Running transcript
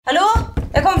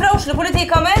Oslo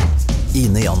politikammer.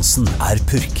 Ine Jansen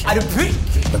purk. Du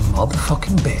purk? The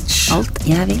motherfucking bitch. Alt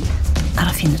jeg vil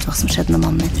å finne ut hva som skjedde med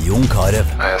mannen min. Jon Carew.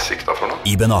 Jeg siktet for noe?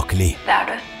 Iben Akeli. Det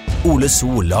du. Ole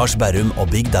So, Lars Berrum og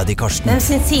Big Daddy Karsten. Hvem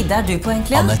sin side du på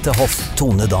egentlig? Annette Hoff,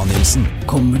 Tone Danielsen.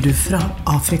 Kommer du fra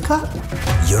Afrika?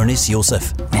 Jørnis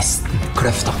Josef. Nesten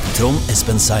kløfta. Trond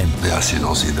Espen Seim. Det er synd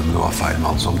å si det, men det var feil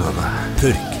mann som døde.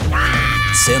 Purk.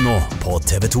 Se nå på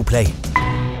TV2 Play.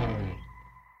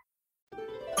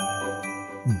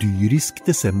 Dyrisk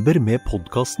desember med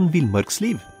podcasten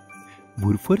Villmarksliv.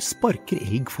 Hvorfor sparker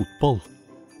elg fotball?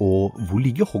 Og hvor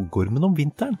ligger hoggormen om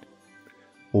vinteren?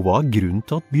 Og hva grunnen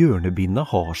til at bjørnebinna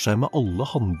har seg med alle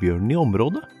hannbjørnene i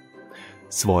området?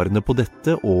 Svarene på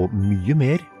dette og mye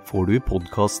mer får du i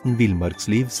podcasten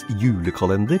Villmarkslivs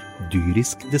julekalender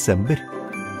Dyrisk desember,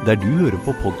 der du hører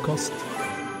på podcast.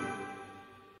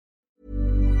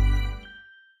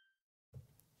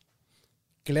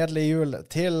 Gledelig jul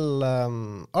til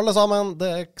alle sammen.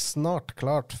 Det snart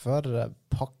klart for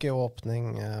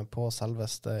pakkeåpning på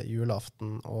selveste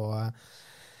julaften. Og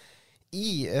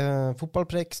i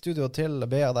fotballpreikstudio til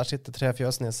BA, der sitter 3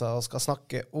 fjøsnisser og skal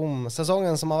snakke om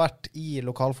sesongen som har vært i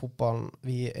lokalfotballen.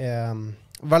 Vi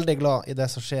veldig glad i det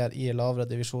som skjer i lavere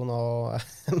divisjoner.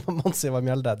 Og Mons Ivar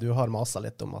Mjelde, du har maset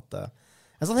litt om at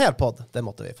en sånn her podd, det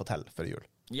måtte vi få til før jul.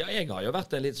 Ja, jeg har jo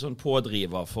vært en litt sånn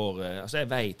pådriver for,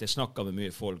 jeg snakker med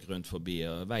mye folk rundt forbi,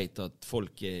 og jeg vet at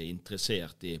folk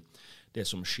interessert i det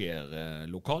som skjer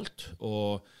lokalt,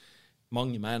 og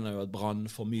mange mener jo at Brann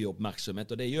får mye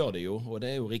oppmerksomhet, og det gjør det jo, og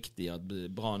det jo riktig at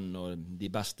Brann og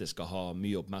de beste skal ha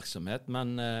mye oppmerksomhet,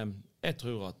 men jeg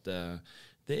tror at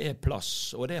det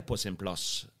plass, og det på sin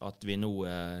plass, at vi nå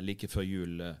like før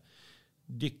jul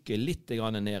dykker litt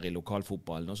ned i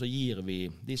lokalfotballen, og så gir vi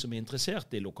de som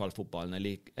interessert i lokalfotballen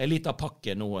en liten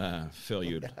pakke nå før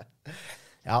jul.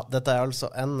 Ja, dette altså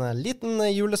en liten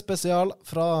julespesial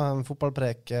fra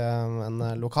Fotballpreik, en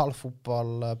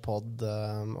lokalfotballpodd,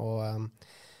 og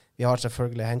vi har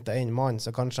selvfølgelig hentet inn mann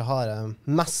som kanskje har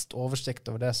mest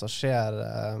oversikt over det som skjer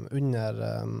under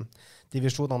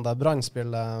divisjonene der Brann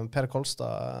spiller. Per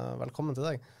Kolstad, velkommen til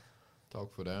deg.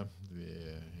 Takk for det. Vi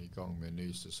i gang med en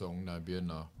ny sesong. Den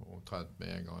begynner omtrent med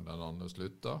en gang den andre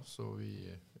slutter, så vi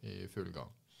i full gang.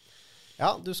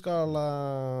 Ja, du skal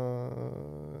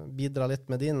bidra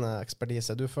litt med din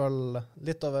ekspertise. Du følger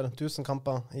litt over 1000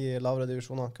 kamper i lavere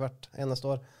divisjoner hvert eneste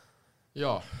år.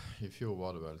 Ja, i fjor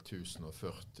var det vel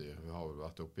 1040. Vi har vel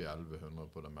vært oppe i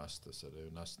 1100 på det meste, så det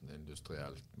jo nesten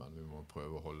industrielt. Men vi må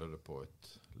prøve å holde det på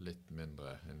et litt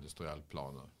mindre industrielt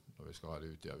plan når vi skal ha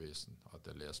det ut i avisen, at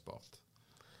det lesbart.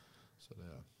 Så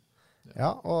det ja,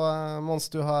 og Mons,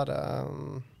 du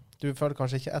føler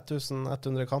kanskje ikke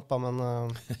 1100 kamper, men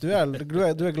du er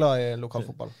glad i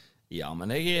lokalfotball. Ja,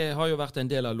 men jeg har jo vært en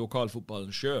del av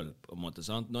lokalfotballen selv, på en måte,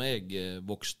 sant? Når jeg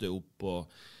vokste opp,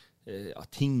 og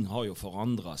ting har jo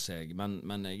forandret seg,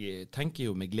 men jeg tenker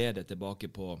jo med glede tilbake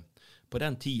på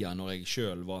den tida når jeg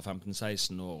selv var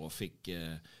 15-16 år og fikk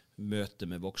møte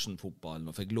med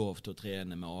voksenfotballen og fikk lov til å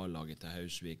trene med A-laget til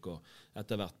Hausvik, og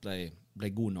etter hvert ble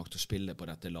god nok til å spille på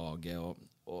dette laget,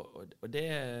 og det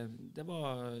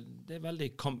er veldig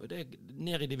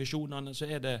ned i divisjonene så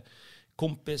er det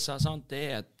kompiser, sant? Det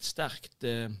er et sterkt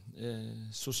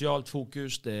sosialt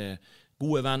fokus, det er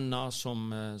gode venner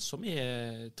som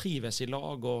trives i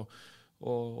lag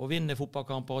og vinner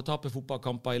fotballkamper og taper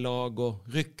fotballkamper i lag og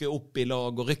rykker opp i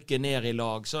lag og rykker ned i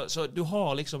lag, så du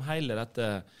har liksom hele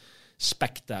dette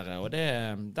spekteret, og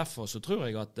derfor så tror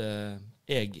jeg at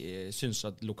jeg synes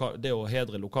at det å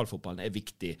hedre lokalfotballen er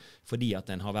viktig, fordi at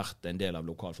den har vært en del av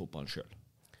lokalfotballen selv.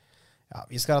 Ja,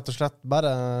 vi skal rett og slett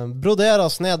bare brodere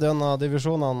oss ned gjennom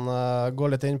divisjonene,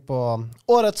 gå litt inn på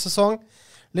årets sesong,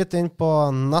 litt inn på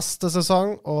neste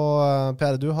sesong, og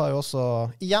Per, du har jo også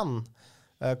igjen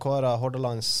kåret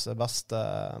Hordalands beste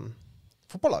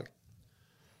fotballag.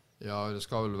 Ja, det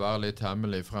skal vel være litt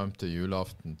hemmelig frem til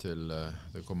julaften til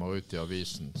det kommer ut i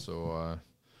avisen, så,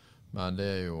 men det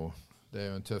er jo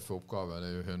en tøff oppgave, det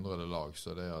er jo 100 lag,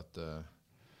 så det at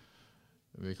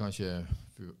vi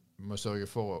må sørge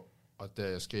for at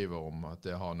det jeg skriver om, at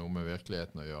det har noe med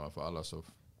virkeligheten å gjøre, for ellers så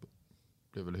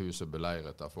blir vel huset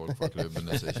beleiret av folk fra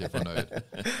klubbene som ikke er fornøyd.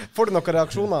 Får du noen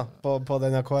reaksjoner på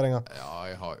denne kåringen? Ja,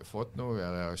 jeg har fått noen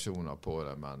reaksjoner på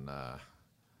det, men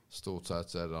stort sett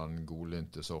så er det den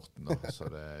godlynte sorten, så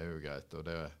det er jo greit. Og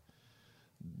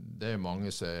det er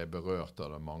mange som er berørt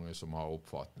av det, mange som har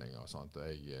oppfatninger, sant? Og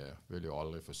jeg vil jo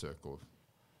aldri forsøke å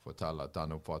fortelle at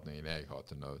den oppfatningen jeg har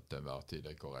til hver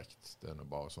tid er korrekt. Det er noe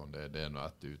bare sånn, det er noe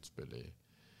et utspill i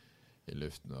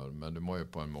luften. Men du må jo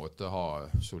på en måte ha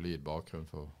solid bakgrunn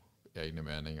for egne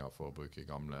meninger, for å bruke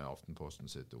gamle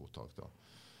Aftenposten sitt ordtak da.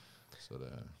 Så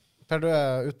det... Per, du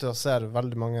ute og ser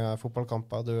veldig mange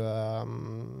fotballkamper.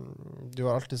 Du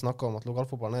har alltid snakket om at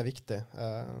lokalfotballen viktig.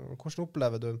 Hvordan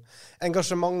opplever du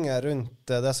engasjementet rundt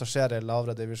det som skjer i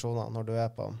lavere divisjoner når du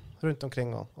rundt omkring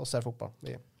og ser fotball?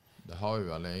 Det har jo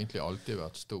vel egentlig alltid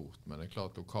vært stort, men det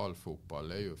klart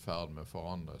lokalfotball jo i ferd med å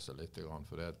forandre seg litt,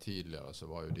 for det tidligere så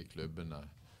var jo de klubbene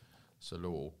som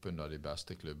lå oppunder de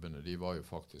beste klubbene, de var jo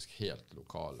faktisk helt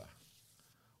lokale.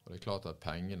 Og det klart at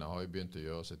pengene har jo begynt å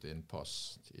gjøre sitt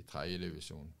innpass i 3.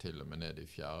 divisjon, til og med ned i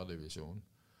 4. divisjon,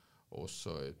 og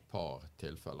også i et par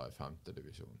tilfeller i 5.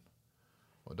 divisjon.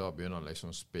 Og da begynner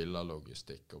liksom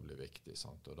spillerlogistikk å bli viktig,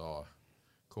 sant? Og da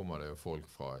kommer det jo folk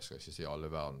fra, jeg skal ikke si alle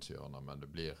verdenshjørner, men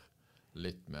det blir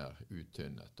litt mer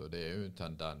uttynnet. Og det jo en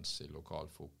tendens i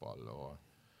lokalfotball, og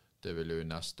det vil jo i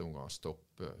neste omgang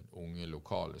stoppe unge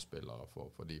lokale spillere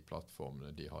for de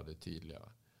plattformene de hadde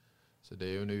tidligere. Så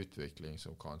det jo en utvikling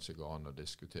som kanskje går an å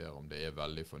diskutere om det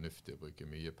veldig fornuftig å bruke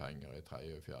mye penger i 3.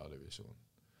 og 4. divisjon.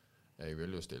 Jeg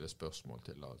vil jo stille spørsmål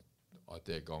til at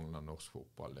det gagner norsk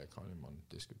fotball, det kan man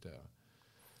diskutere.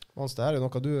 Mons, det jo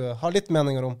noe du har litt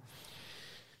meninger om.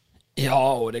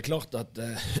 Ja, og det klart at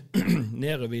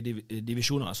nedover i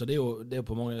divisjoner, altså det jo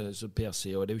på mange, som Per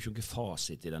sier, og det jo ikke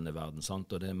fasit i denne verden,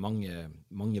 sant? Og det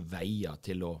mange veier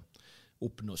til å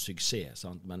oppnå suksess,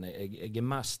 sant? Men jeg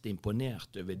mest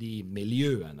imponert over de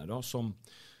miljøene da, som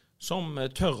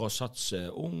tør å satse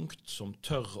ungt, som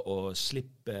tør å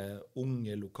slippe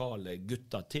unge lokale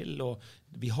gutter til, og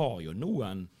vi har jo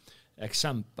noen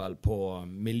eksempel på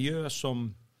miljø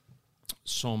som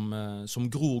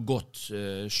gror godt,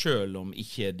 selv om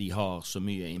ikke de har så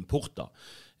mye importer.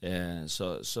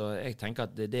 Så jeg tenker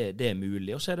at det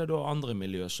mulig, og så det da andre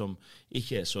miljø som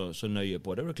ikke så nøye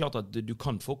på det. Det klart at du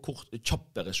kan få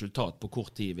kjappe resultat på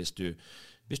kort tid hvis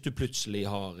du plutselig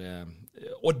har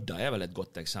Odda vel et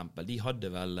godt eksempel. De hadde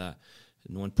vel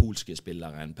noen polske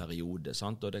spillere en periode,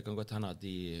 sant? Og det kan godt hende at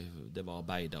det var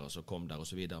arbeidere som kom der og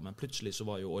så videre, men plutselig så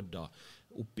var jo Odda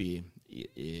oppe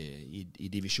i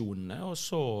divisjonene, og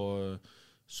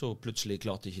så plutselig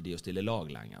klarte ikke de å stille lag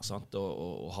lenger, sant?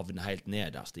 Og havne helt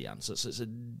nederst igjen. Så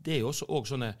det jo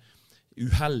også sånne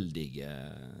uheldige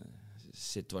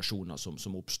situasjoner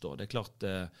som oppstår. Det klart,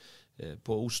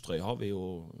 på Osterøy har vi jo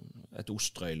et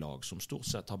Osterøy-lag som stort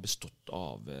sett har bestått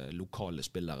av lokale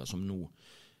spillere som nå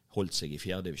holdt seg i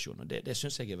 4. divisjon, og det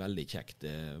synes jeg veldig kjekt.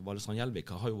 Vallestrand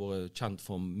Gjelvik har jo vært kjent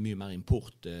for mye mer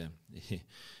import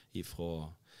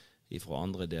ifra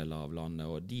andre deler av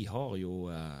landet, og de har jo,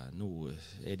 nå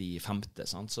de i 5.,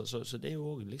 sant? Så det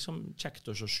jo liksom kjekt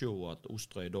å se at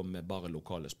Osterøy da med bare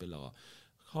lokale spillere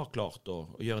har klart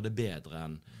å gjøre det bedre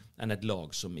enn et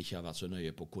lag som ikke har vært så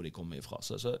nøye på hvor de kommer ifra.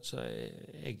 Så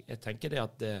jeg tenker det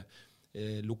at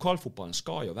lokalfotballen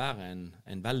skal jo være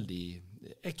en veldig...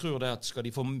 Jeg tror det at skal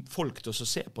de få folk til å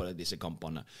se på disse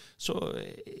kampene, så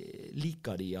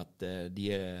liker de at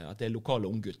det lokale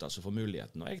unggutter som får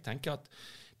muligheten. Og jeg tenker at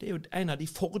det jo en av de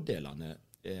fordelene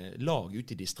lag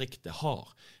ute i distriktet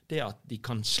har, det at de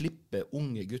kan slippe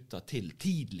unge gutter til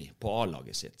tidlig på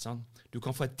A-laget sitt. Sant? Du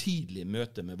kan få et tidlig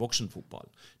møte med voksenfotball.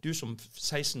 Du som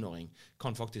 16-åring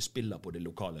kan faktisk spille på det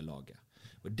lokale laget.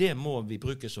 Og det må vi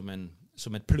bruke som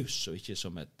et pluss og ikke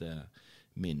som et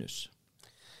minus.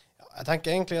 Jeg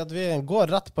tenker egentlig at vi går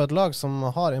rett på et lag som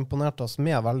har imponert oss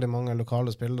med veldig mange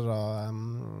lokale spillere.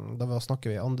 Da snakker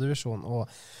vi i 2. divisjon, og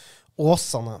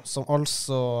Åsane, som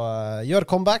altså gjør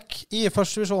comeback i 1.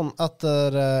 divisjon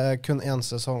etter kun 1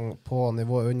 sesong på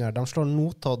nivå under. De slår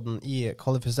Notodden i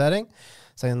kvalifisering,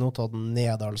 sender Notodden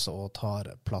ned altså og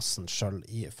tar plassen selv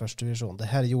i 1. divisjon.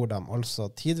 Dette gjorde de altså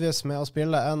tidvis med å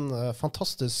spille en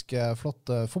fantastisk flott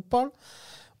fotball,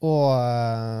 og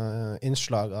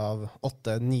innslag av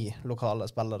 8-9 lokale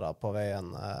spillere på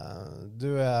veien.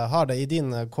 Du har det i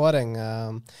din kåring,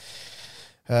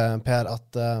 Per,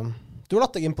 at du har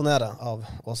latt deg imponere av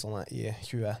Åsane i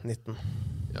 2019.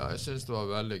 Ja, jeg synes det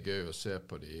var veldig gøy å se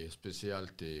på de,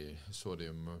 spesielt så de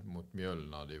mot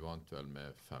Mjølna, de vant vel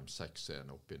med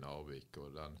 5-6-1 oppe i Narvik,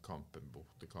 og den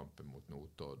bortekampen mot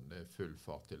Notodden, det full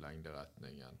fart i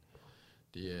lengderetningen.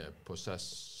 De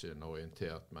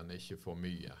possession-orientert, men ikke for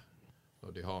mye.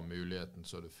 Når de har muligheten,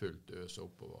 så det fullt øs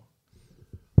oppover.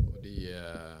 Og de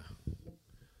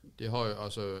har jo,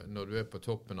 altså, når du på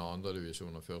toppen av 2.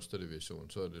 divisjon og 1. divisjon,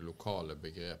 så det lokale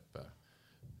begrepet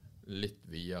litt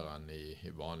videre enn i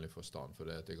vanlig forstand, for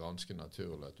det ganske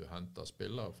naturlig at du henter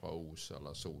spillere fra Os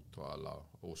eller Sotra eller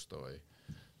Osterøy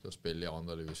til å spille i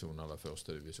 2. divisjon eller 1.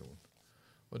 divisjon.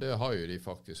 Og det har jo de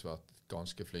faktisk vært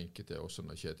ganske flinke til, også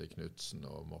når Kjetil Knudsen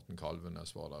og Morten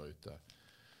Kalvenes var der ute.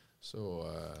 Så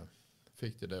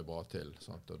fikk de det bra til,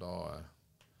 sant? Og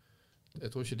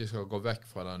jeg tror ikke de skal gå vekk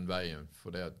fra den veien,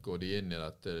 for det at går de inn i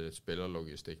dette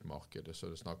spillerlogistikkmarkedet, så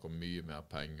er det snakk om mye mer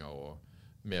penger og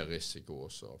mer risiko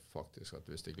også, faktisk, at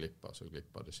hvis de glipper, så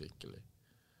glipper det skikkelig.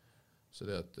 Så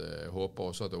det at, jeg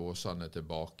håper også at Åsane er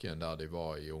tilbake igjen der de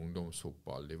var i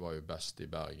ungdomsfotball. De var jo best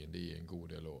i Bergen de i en god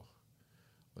del år.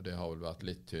 Og det har vel vært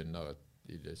litt tynnere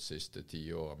i de siste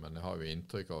 10 årene, men jeg har jo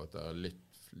inntrykk av at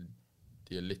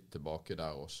de er litt tilbake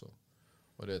der også.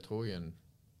 Og det tror jeg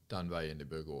den veien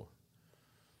de bør gå.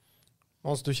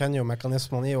 Måns, du kjenner jo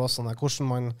mekanismene i Åsane, hvordan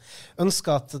man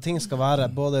ønsker at ting skal være,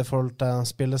 både i forhold til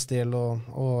spillestil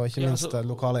og ikke minst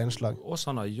lokale innslag.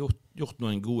 Åsane har gjort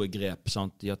noen gode grep,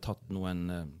 sant? De har tatt de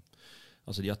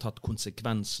har tatt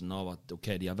konsekvensen av at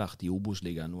de har vært i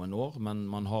Obos-ligaen noen år, men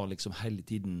man har liksom hele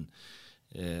tiden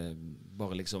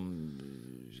bare liksom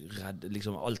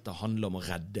alt det handler om å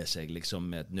redde seg liksom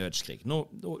med et nødskrik.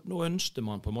 Nå ønsker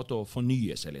man på en måte å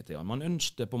fornye seg litt. Man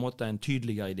ønsker på en måte en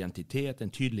tydeligere identitet,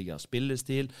 en tydeligere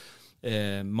spillestil.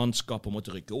 Man skal på en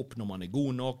måte rykke opp når man er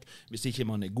god nok. Hvis ikke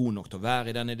man er god nok til å være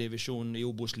i denne divisjonen i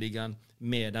Obos-ligaen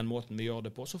med den måten vi gjør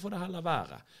det på, så får det heller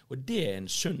være. Og det er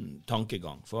en sunn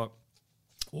tankegang, for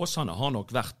Åsane har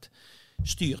nok vært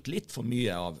styrt litt for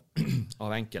mye av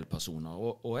enkeltpersoner,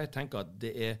 og jeg tenker at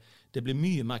det blir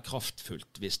mye mer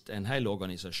kraftfullt hvis en hel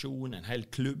organisasjon, en hel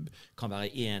klubb kan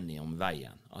være enige om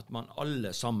veien. At man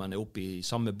alle sammen er oppe i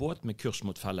samme båt med kurs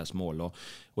mot felles mål.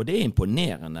 Og det er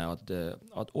imponerende at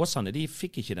Åsane de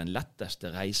fikk ikke den letteste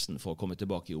reisen for å komme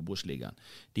tilbake i Obos-ligaen.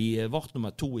 De var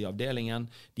nummer 2 i avdelingen,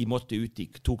 de måtte ut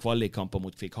i 2 kvalikkamper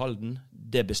mot Kvikk Halden,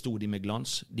 det bestod de med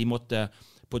glans. De måtte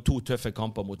på 2 tøffe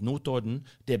kamper mot Notodden,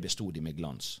 det bestod de med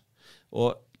glans.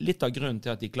 Og litt av grunnen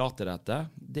til at de klarte dette,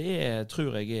 det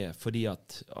tror jeg er fordi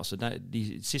at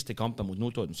de siste kampene mot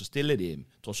Notodden, så stiller de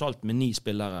tross alt med 9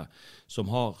 spillere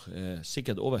som har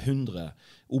sikkert over 100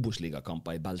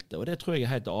 Obos-ligakamper i beltet, og det tror jeg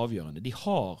er helt avgjørende. De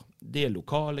har det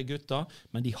lokale gutter,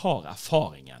 men de har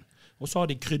erfaringen. Og så har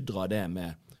de krydret det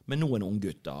med noen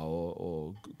unggutter,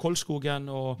 og Kolskogen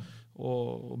og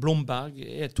Blomberg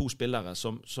er 2 spillere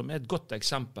som er et godt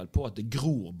eksempel på at det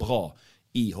gror bra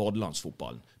i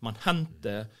Hordalandsfotballen. Man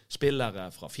henter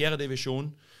spillere fra 4. divisjon,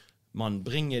 man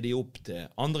bringer de opp til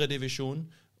 2. divisjon,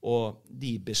 og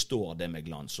de består det med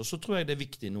glans. Og så tror jeg det er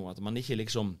viktig nå at man ikke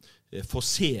liksom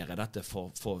forserer dette for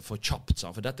kjapt,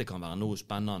 for dette kan være noe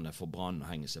spennende for Brann å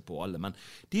henge seg på alle. Men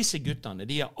disse guttene,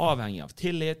 de er avhengige av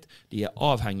tillit, de er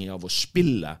avhengige av å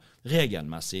spille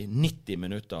regelmessig 90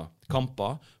 minutter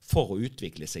kamper for å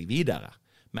utvikle seg videre.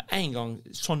 Med en gang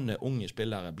sånne unge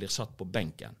spillere blir satt på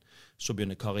benken, så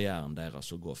begynner karrieren deres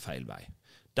å gå feil vei.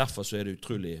 Derfor så er det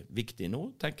utrolig viktig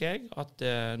nå, tenker jeg, at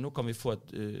nå kan vi få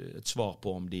et svar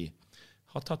på om de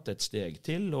har tatt et steg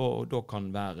til, og da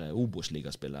kan være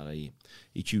Obos-ligaspillere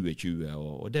i 2020,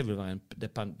 og det vil være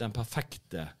den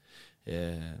perfekte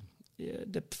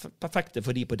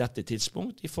for de på dette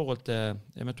tidspunkt, i forhold til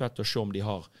eventuelt å se om de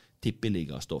har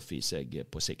tippeligastoff i seg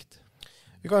på sikt.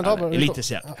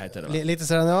 Eliteserien heter det.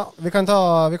 Eliteserien, ja. Vi kan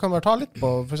bare ta litt på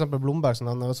for eksempel Blomberg,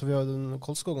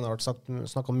 Kolskogen har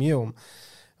snakket mye om,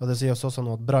 og det sier også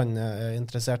nå at Brann er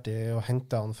interessert i å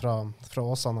hente han fra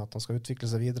Åsane, at han skal utvikle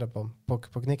seg videre på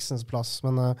Kniksens plass.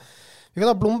 Men vi kan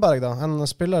ta Blomberg da, en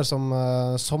spiller som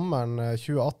sommeren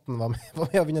 2018 var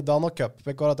med å vinne Dana Cup,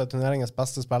 fikk året til turneringens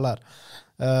beste spiller.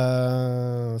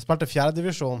 Spilte 4.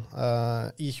 divisjon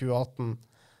i 2018,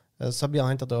 så blir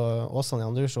han hentet til Åsane i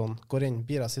 2. divisjon, går inn,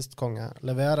 blir assistkonge,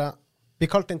 leverer, blir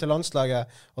kalt inn til landslaget,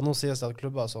 og nå sies det at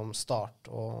klubber som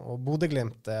Start og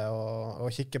Bodø/Glimt og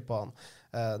kikker på han.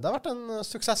 Det har vært en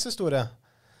suksesshistorie.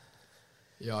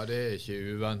 Ja, det er ikke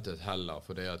uventet heller,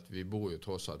 for det at vi bor jo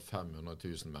tross alt 500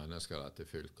 000 mennesker i dette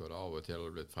fylket, og det av og til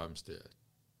har blitt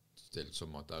fremstilt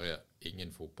som at det er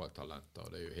ingen fotballtalenter, og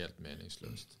det er jo helt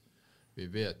meningsløst. Vi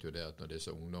vet jo det at når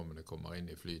disse ungdommene kommer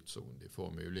inn i flytsonen, de får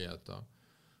muligheter,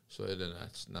 så er det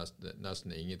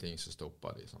nesten ingenting som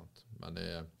stopper de, sant? Men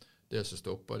det som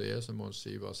stopper de som Mons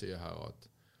Ivar sier her, at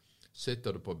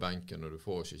sitter du på benken og du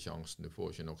får ikke sjansen, du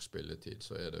får ikke nok spilletid,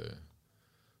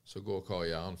 så går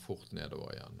karrieren fort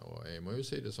nedover igjen. Og jeg må jo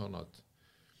si det sånn at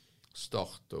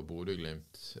Start og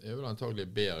Bodø/Glimt er vel antagelig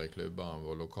bedre klubber enn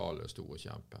vår lokale store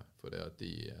kjempe, for det at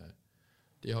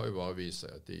de har jo bare vist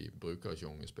seg at de bruker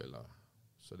ikke unge spillere.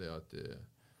 Så det at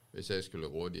hvis jeg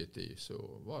skulle rådgitt de, så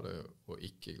var det å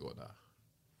ikke gå der.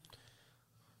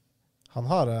 Han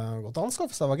har gått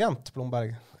anskaffelse av agent,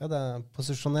 Blomberg. Er det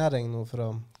posisjonering nå for å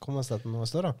komme seg til noe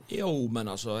større? Jo, men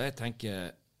altså, jeg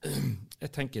tenker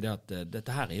det at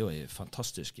dette her er jo en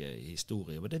fantastisk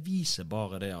historie, og det viser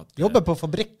bare det at... Jobber på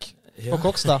fabrikk på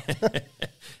Kokstad.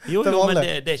 jo, men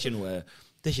det er ikke noe...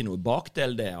 det ikke noe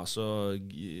bakdel det, altså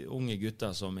unge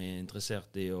gutter som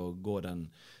interessert i å gå den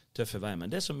tøffe veien.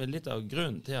 Men det som litt av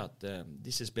grunnen til at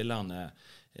disse spillerne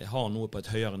har noe på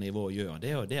et høyere nivå å gjøre,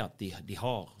 det jo det at de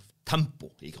har tempo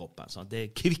i kroppen. Sant?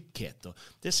 Det kvikkhet. Og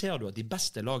det ser du at de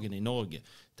beste lagene i Norge,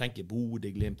 tenker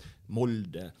Bodø, Glimt,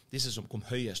 Molde, disse som kom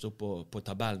høyest opp på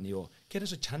tabellen i år. Hva det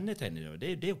som kjennetegner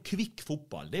det? Det jo kvikk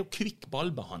fotball, det jo kvikk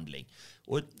ballbehandling.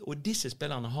 Og disse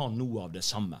spillerne har noe av det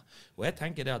samme. Og jeg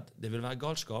tenker det at det vil være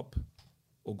galskap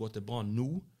å gå til Brann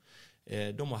nå.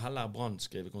 Da må heller Brann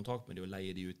skrive kontrakt med de og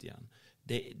leie de ut igjen.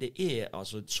 Det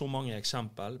altså så mange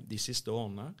eksempel de siste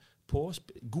årene på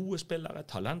gode spillere,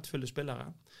 talentfulle spillere,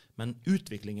 men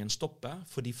utviklingen stopper,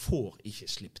 for de får ikke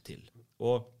slipp til.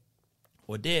 Og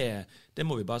det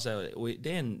må vi bare si, og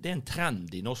det er en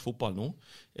trend i norsk fotball nå.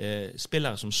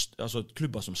 Spillere altså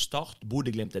klubber som Start,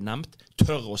 Bodø Glimt nevnt,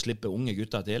 tør å slippe unge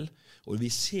gutter til, og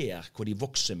vi ser hvor de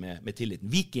vokser med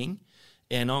tilliten. Viking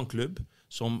en annen klubb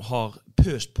som har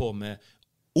pøst på med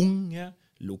unge,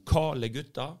 lokale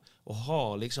gutter, og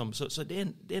har liksom, så det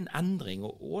er en endring,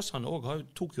 og Åsane også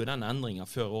tok jo den endringen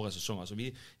før årets sesong. Altså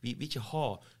vi ikke ha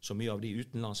så mye av de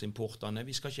utenlandsimporterne,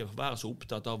 vi skal ikke være så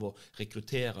opptatt av å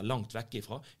rekruttere langt vekk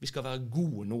ifra, vi skal være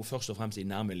gode nå først og fremst i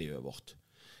nærmiljøet vårt.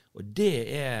 Og det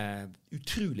er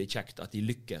utrolig kjekt at de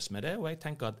lykkes med det, og jeg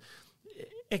tenker at,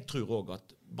 jeg tror også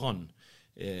at Brann,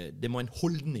 det må en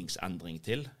holdningsendring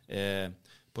til,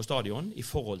 på stadion i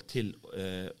forhold til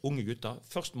unge gutter.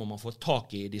 Først må man få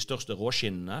tak i de største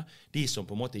råskinnene, de som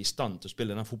på en måte er i stand til å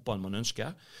spille den fotballen man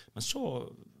ønsker. Men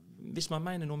så, hvis man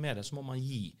mener noe med det, så må man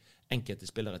gi enkelte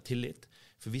spillere tillit.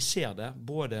 For vi ser det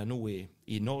både nå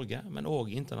i Norge, men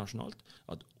også internasjonalt,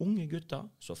 at unge gutter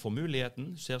som får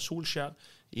muligheten, ser Solskjær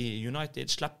i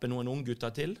United, slipper noen unge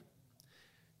gutter til.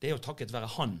 Det jo takket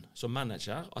være han som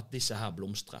manager at disse her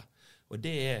blomstrer. Og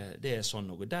det er sånn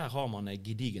noe. Der har man en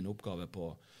gedigen oppgave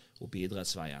oppe i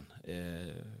idrettsveien.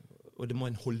 Og det må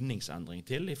en holdningsendring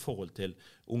til i forhold til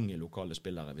unge lokale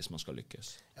spillere hvis man skal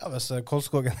lykkes. Ja, hvis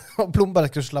Kolskogen og Blomberg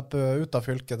skulle slippe ut av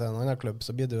fylket til en annen klubb,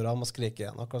 så blir det jo ramaskrik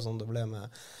igjen, akkurat som det ble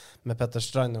med Petter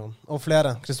Strand og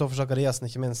flere. Kristoffer Sakariassen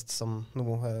ikke minst, som nå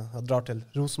drar til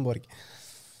Rosenborg.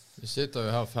 Vi sitter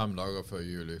jo her 5 dager før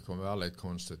jul, vi kommer være litt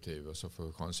konstruktive, og så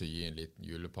får vi kanskje gi en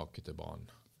liten julepakke til Brann.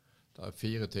 Det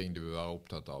 4 ting du vil være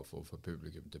opptatt av for å få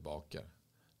publikum tilbake.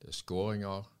 Det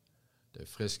skåringer, det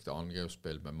friskt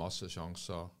angrepsspill med masse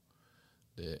sjanser,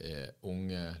 det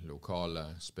unge, lokale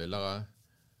spillere,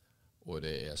 og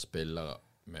det spillere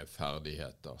med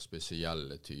ferdigheter,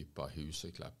 spesielle typer,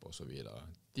 Huseklepp og så videre.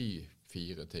 De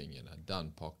 4 tingene,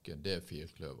 den pakken, det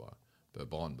 4-kløveret, bør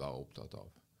Brann være opptatt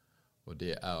av. Og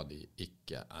det de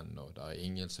ikke ennå. Det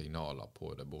ingen signaler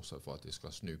på det, bortsett fra at de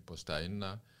skal snu på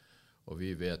steinene, og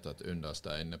vi vet at under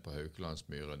steinene på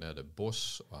Haukelandsmyren det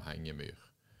boss og hengemyr.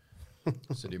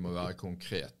 Så de må være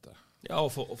konkrete. Ja, og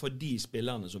for de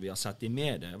spillerne som vi har sett i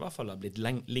media, i hvert fall har blitt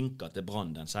linket til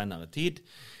Brann den senere tid,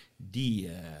 de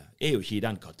jo ikke i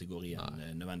den kategorien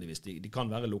nødvendigvis. De kan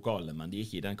være lokale, men de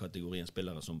ikke i den kategorien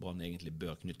spillere som Brann egentlig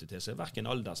bør knytte til seg, hverken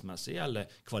aldersmessig eller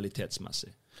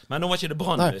kvalitetsmessig. Men nå var ikke det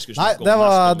Brann vi skulle snakke om.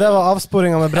 Nei, det var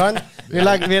avsporingen med Brann. Vi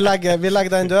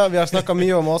legger den død. Vi har snakket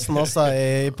mye om Åsen også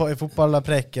i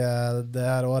fotballpreik det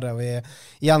her året. Vi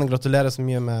igjen gratulerer så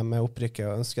mye med opprykket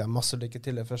og ønsker masse lykke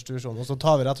til i første divisjon. Og så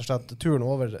tar vi rett og slett turen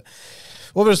over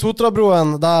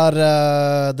Sotrabroen,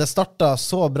 der det startet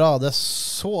så bra. Det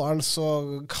så altså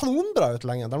kanonbra ut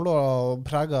lenge. De lå og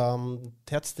preget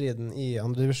tetstriden i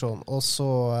andre divisjon, og så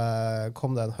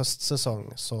kom det en høstsesong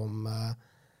som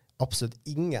absolutt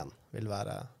ingen vil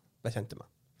være bekjente med.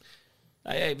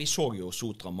 Nei, vi så jo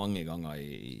Sotra mange ganger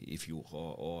i fjor,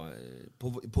 og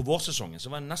på vårsesongen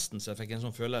så var det nesten så jeg fikk en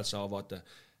sånn følelse av at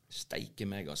steike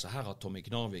meg, altså her har Tommy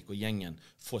Knarvik og gjengen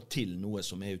fått til noe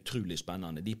som utrolig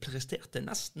spennende. De presterte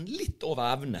nesten litt over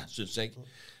evne, synes jeg.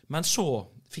 Men så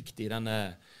fikk de denne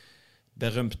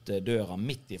berømte døra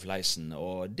midt i fleisen,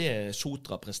 og det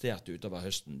Sotra presterte utover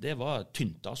høsten, det var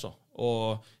tynt altså.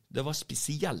 Og det var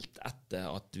spesielt etter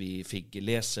at vi fikk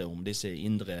lese om disse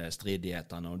indre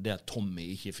stridighetene, og det at Tommy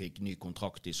ikke fikk ny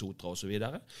kontrakt i Sotra og så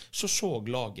videre, så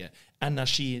laget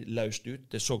energiløst ut,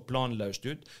 det så planløst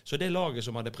ut. Så det laget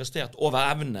som hadde prestert over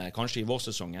evne, kanskje i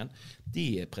vårsesongen,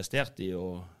 de presterte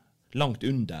jo langt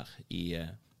under i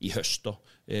høst.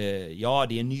 Ja,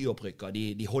 de nyopprykket,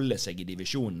 de holder seg i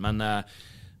divisjonen,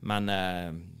 men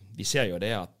vi ser jo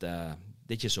det at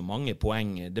det ikke så mange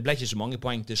poeng, det ble ikke så mange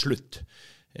poeng til slutt.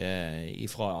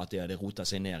 ifra at de hadde rotet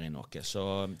seg ned i noe.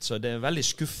 Så det veldig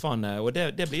skuffende, og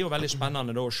det blir jo veldig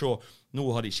spennende da å se. Nå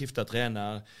har de skiftet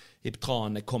trener,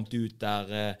 Iptran kommet ut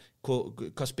der,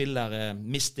 hva spillere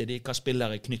mister de, hva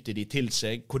spillere knytter de til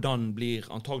seg,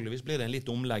 antageligvis blir det en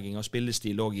litt omlegging av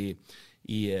spillestil også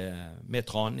med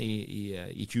Tran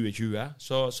i 2020.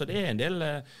 Så det en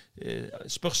del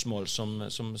spørsmål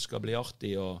som skal bli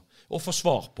artig å få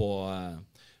svar på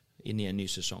inn i en ny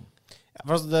sesong. Ja,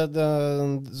 for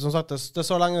som sagt, det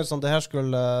så lenge ut som det her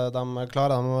skulle de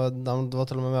klare. De var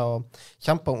til og med å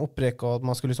kjempe om opprykk, og at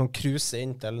man skulle liksom cruise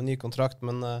inn til en ny kontrakt,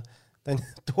 men den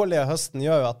dårlige høsten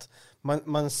gjør jo at man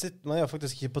er jo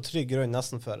faktisk ikke på trygg grunn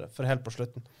nesten for helt på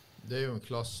slutten. Det er jo en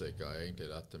klassiker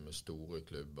egentlig dette med store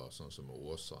klubber, sånn som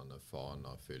Åsane,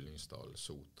 Fana, Fyllingsdal,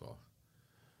 Sotra.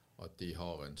 At de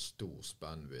har en stor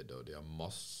spennvidde, og de har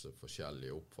masse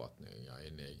forskjellige oppfatninger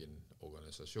i en egen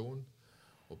organisasjon,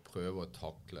 og prøver å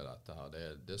takle dette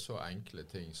her. Det så enkle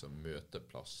ting som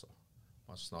møteplasser.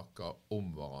 Man snakker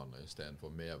om hverandre i stedet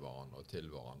for med hverandre og til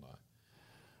hverandre.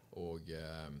 Og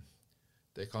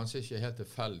det kanskje ikke helt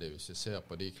tilfeldig hvis vi ser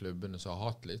på de klubbene som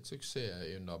har hatt litt suksess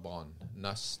under Brann,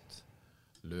 Nest,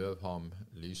 Løvham,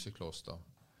 Lysekloster.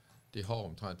 De har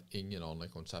omtrent ingen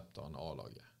andre konsepter enn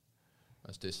A-laget.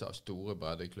 Mens disse store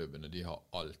breddeklubbene, de har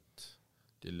alt.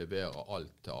 De leverer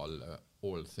alt til alle.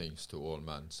 All things to all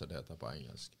men, så det heter på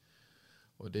engelsk.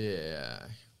 Og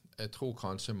jeg tror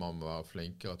kanskje man må være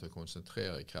flinkere til å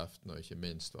konsentrere kreftene, og ikke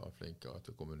minst være flinkere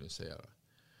til å kommunisere.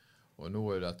 Og nå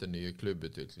jo dette nye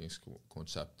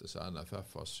klubbutviklingskonseptet som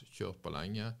NFF har kjørt på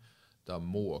lenge. Der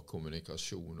må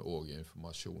kommunikasjon og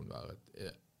informasjon være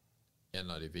en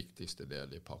av de viktigste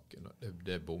delene i pakken.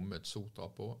 Det bommet Sotra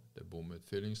på, det bommet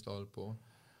Fyllingsdal på,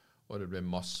 og det blir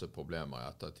masse problemer i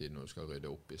ettertid når du skal rydde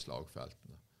opp i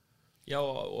slagfeltene. Ja,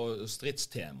 og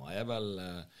stridstema vel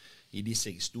i disse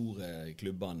store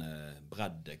klubbene,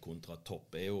 bredde kontra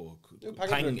topp, jo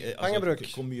pengebruk.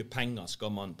 Hvor mye penger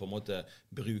skal man på en måte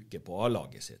bruke på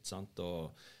A-laget sitt, sant?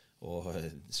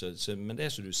 Men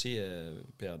det som du sier,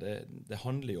 Per, det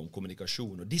handler jo om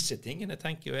kommunikasjon, og disse tingene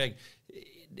tenker jo jeg,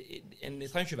 en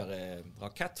trenger ikke være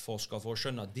rakettforsker for å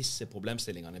skjønne at disse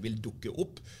problemstillingene vil dukke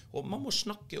opp, og man må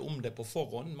snakke om det på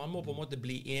forhånd, man må på en måte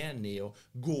bli enig og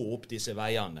gå opp disse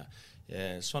veiene,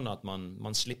 sånn at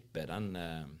man slipper den,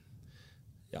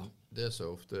 ja. Det er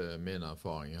så ofte min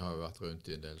erfaring. Jeg har jo vært rundt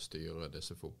i en del styrer i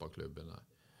disse fotballklubbene,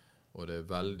 og det er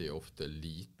veldig ofte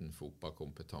liten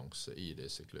fotballkompetanse i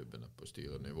disse klubbene på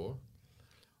styrenivå.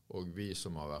 Og vi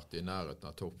som har vært i nærheten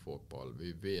av toppfotball,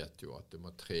 vi vet jo at det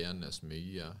må trenes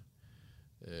mye,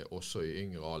 også i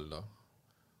yngre alder,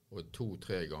 og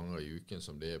 2-3 ganger i uken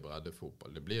som det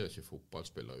breddefotball. Det blir ikke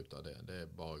fotballspiller ut av det, det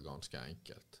er bare ganske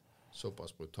enkelt.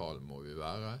 Såpass brutal må vi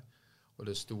være, og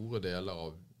det er store deler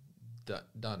av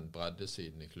den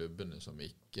breddesiden i klubbene som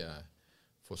ikke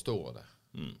forstår det.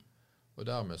 Og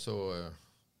dermed så,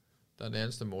 den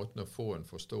eneste måten å få en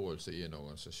forståelse i en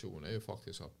organisasjon er jo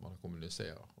faktisk at man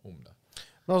kommuniserer om det.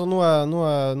 Altså, nå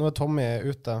er Tommy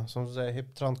ute, som du sier,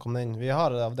 Iptran kom inn. Vi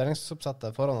har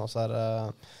avdelingsoppsettet foran oss her.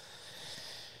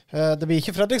 Det blir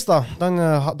ikke Fredrikstad. De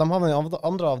har den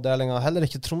andre avdelingen, heller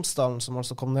ikke Tromsdalen, som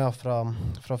altså kom ned fra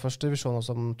første divisjon, og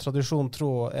som tradisjon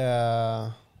tro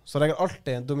så regel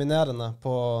alltid dominerende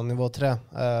på nivå 3.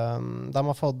 De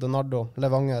har fått Nardo,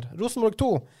 Levanger, Rosenborg 2,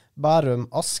 Bærum,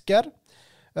 Asker.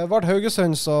 Vard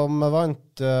Haugesund som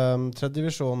vant tredje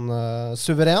divisjon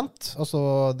suverent, altså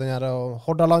den her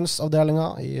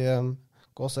Hordalandsavdelingen i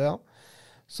Gåsøya.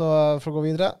 Så for å gå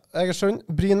videre, Egersund,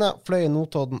 Bryne, Fløy,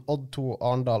 Notodden, Odd 2,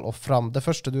 Arendal og Fram. Det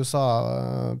første du sa,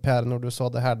 Per, når du så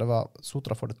det her, det var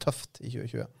Sotra for det tøft i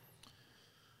 2020.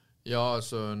 Ja,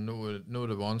 altså nå er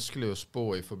det vanskelig å spå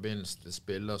i forbindelse til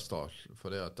spillerstart, for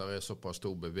det at det er såpass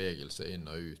stor bevegelse inn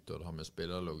og ut, og det har med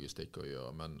spillerlogistikk å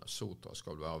gjøre, men Sotra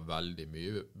skal være veldig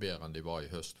mye bedre enn de var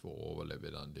i høst for å overleve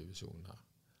i den divisjonen her.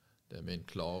 Det er min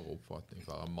klare oppfatning,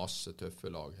 for det er masse tøffe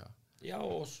lag her. Ja,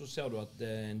 og så ser du at det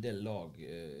er en del lag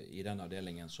i den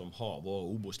avdelingen som har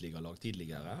vært Obos-ligalag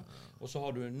tidligere, og så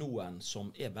har du noen som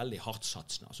er veldig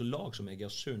hardtsatsende, altså lag som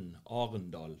Egersund,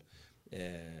 Arendal,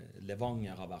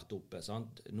 Levanger har vært oppe,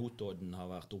 sant? Notodden har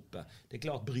vært oppe. Det er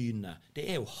klart Bryne. Det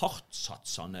er jo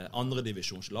hardtsatsende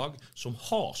andredivisjonslag som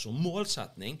har som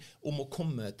målsetning om å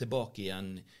komme tilbake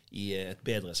igjen i et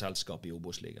bedre selskap i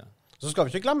Obos-ligaen. Så skal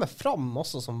vi ikke glemme Fram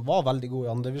også, som var veldig god i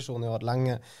andredivisjon i år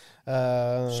lenge.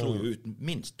 Slo jo ut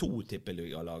minst 2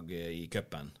 tippeligalag i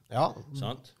cupen. Ja,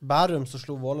 sant? Bærum som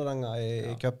slo Vålerenga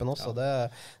i cupen også. Ja.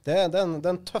 Det er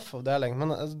en tøff avdeling,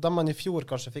 men da man i fjor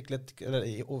kanskje fikk litt, eller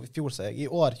i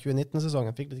år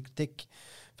 2019-sesongen fikk litt kritikk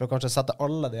for å kanskje sette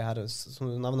alle de her, som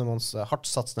du nevner, Mons,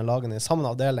 hardtsatsende lagene i samme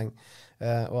avdeling,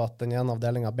 og at den ene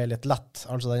avdelingen ble litt lett,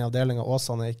 altså den avdelingen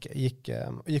Åsane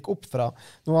gikk opp fra.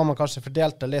 Nå har man kanskje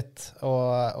fordelt det litt,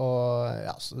 og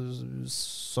ja,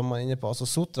 som man er inne på, altså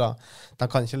Sotra, de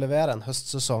kan ikke levere en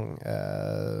høstsesong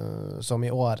som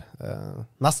i år,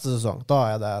 neste sesong, da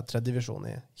er det tredje divisjon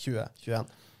i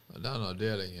 2021. Den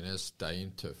avdelingen er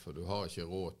steintøff, og du har ikke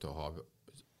råd til å ha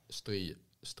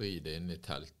strid inne i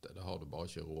teltet, det har du bare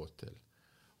ikke råd til.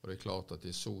 Og det er klart at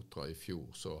i Sotra i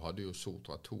fjor så hadde jo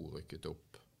Sotra 2 rykket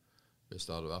opp hvis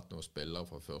det hadde vært noen spillere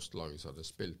fra første laget som hadde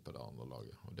spilt på det andre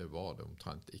laget. Og det var det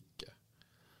omtrent ikke.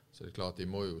 Så det er klart de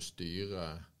må jo styre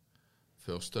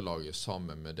første laget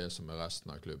sammen med det som er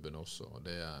resten av klubben også. Og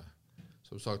det er,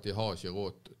 som sagt, de har ikke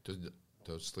råd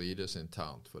til å strides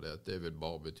internt, for det vil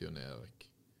bare bety nedrykk.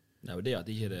 Ja, og det at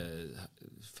ikke det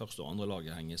første og andre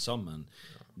laget henger sammen,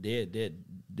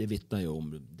 det vittner jo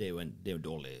om, det er jo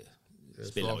dårlig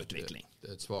spillerutvikling. Det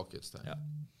er et svakhetstegn.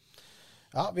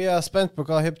 Ja, vi er spent på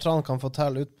hva Hyptran kan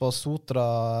fortelle ut på Sotra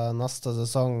neste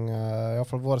sesong. I hvert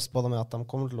fall vår spådom med at de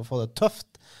kommer til å få det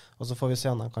tøft, og så får vi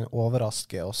se om de kan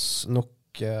overraske oss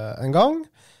nok en gang.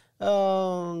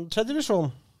 Tredje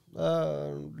divisjon.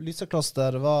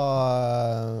 Lysekloster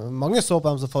var mange så på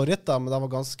dem som favoritter, men de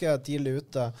var ganske tidlig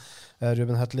ute.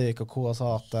 Ruben Hetlik og Co.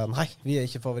 sa at nei, vi er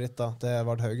ikke favoritter, det er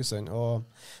Vard Haugesund, og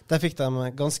det fikk de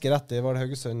ganske rett i. Vard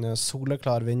Haugesund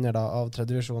soleklar vinner da, av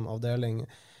tredje divisjon avdeling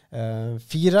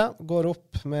 4, går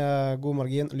opp med god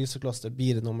margin. Lysekloster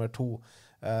blir nummer 2.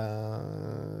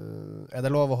 Er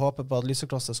det lov å håpe på at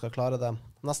Lysekloster skal klare det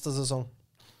neste sesong?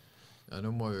 Ja,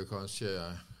 nå må vi kanskje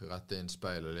rette inn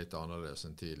speilet litt annerledes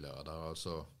enn tidligere. Det er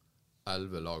altså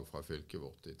 11 lag fra fylket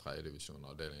vårt i tredje divisjon,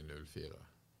 avdeling 04.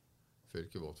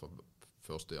 Fylket vårt fra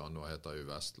 1. januar heter jo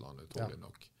Vestland, utrolig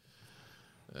nok.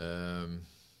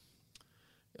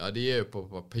 Ja, de er jo på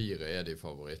papiret er de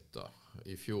favoritter.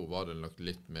 I fjor var det nok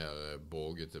litt mer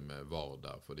bågete med Vard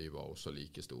der, for de var også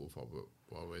like store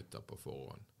favoritter på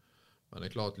forhånd. Men det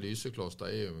er klart, Lysekloster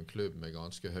er jo en klubb med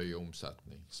ganske høy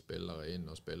omsetning. Spillere inn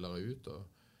og spillere ut. Og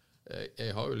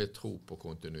jeg har jo litt tro på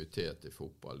kontinuitet i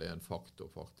fotball. Det er en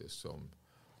faktor faktisk som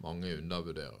mange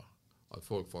undervurderer. At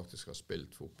folk faktisk har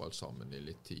spilt fotball sammen i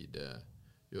litt tid, det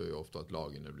gjør jo ofte at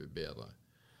lagene blir bedre.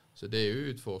 Så det er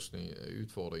jo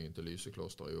utfordringen til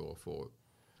Lysekloster i år å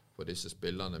få disse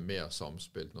spillerne mer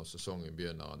samspilt når sesongen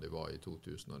begynner enn de var i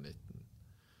 2019.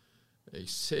 Jeg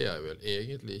ser vel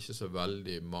egentlig ikke så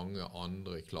veldig mange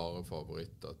andre klare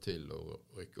favoritter til å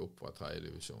rykke opp fra tredje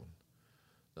divisjon.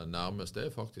 Den nærmeste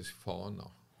er faktisk Fana.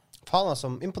 Fana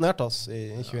som imponerte oss i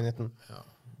 2019. Ja.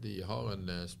 De har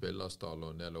en spillerstall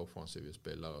og en del offensive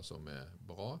spillere som er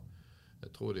bra.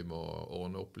 Jeg tror de må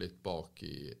ordne opp litt bak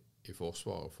i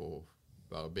forsvaret for å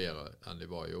være bedre enn de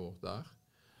var i år der.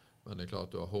 Men det er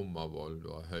klart du har Hommervold,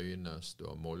 du har Høynes, du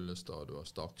har Mollestad, du har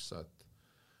Stakset.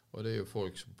 Og det er jo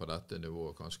folk som på dette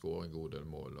nivået kan skåre en god del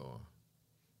mål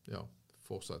og ja,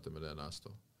 fortsette med det neste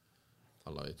år.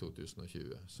 Eller i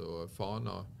 2020. Så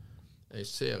Fana... Jeg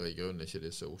ser i grunnen ikke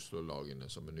disse Oslo-lagene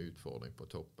som en utfordring på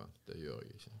toppen. Det gjør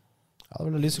jeg ikke. Ja, det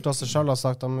ville Lysekloster selv ha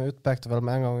sagt. De utpekte vel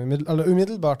med en gang, eller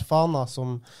umiddelbart Fana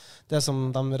som det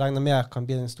som de regner med kan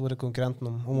bli den store konkurrenten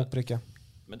om opprykket.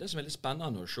 Men det som er veldig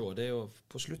spennende å se, det er jo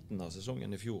på slutten av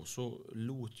sesongen i fjor, så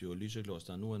lot jo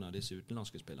Lysekloster noen av disse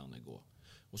utenlandske spillerne gå.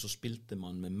 Og så spilte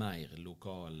man med mer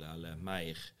lokale, eller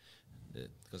mer,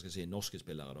 hva skal jeg si, norske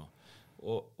spillere da.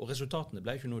 Og resultatene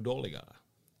ble ikke noe dårligere.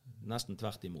 Nesten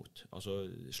tvert imot. Altså,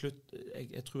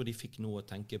 jeg tror de fikk noe å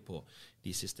tenke på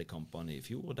de siste kampene i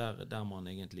fjor, der man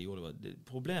egentlig gjorde det.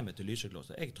 Problemet til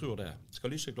Lysekloster, jeg tror det,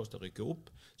 skal Lysekloster rykke opp,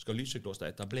 skal Lysekloster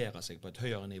etablere seg på et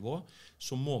høyere nivå,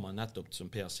 så må man nettopp, som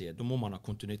Per sier, da må man ha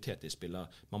kontinuitet i spillere.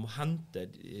 Man må hente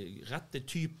rette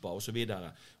typer og så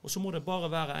videre. Og så må det bare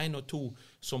være 1 og 2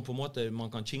 som på en måte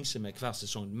man kan kingse med hver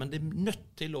sesong. Men det er nødt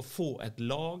til å få et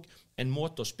lag, en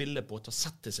måte å spille på, til å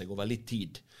sette seg over litt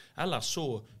tid. Ellers så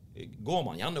går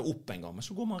man gjerne opp en gang, men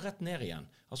så går man rett ned igjen.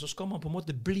 Altså skal man på en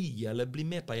måte bli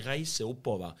med på en reise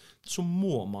oppover, så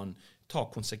må man ta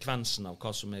konsekvensen av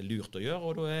hva som er lurt å gjøre,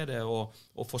 og da er det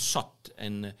å få satt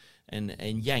en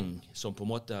gjeng som på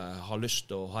en måte har lyst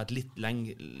til å ha et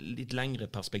litt lengre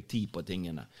perspektiv på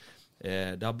tingene.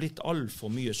 Det har blitt alt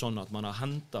for mye sånn at man har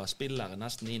hentet spillere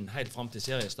nesten inn helt frem til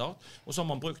seriestart, og så har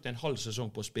man brukt en halv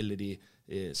sesong på å spille de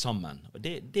sammen. Og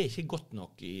det er ikke godt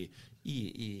nok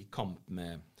i kamp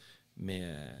med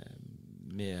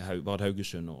med Vard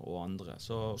Haugesund og andre.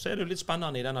 Så er det jo litt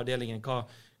spennende i den avdelingen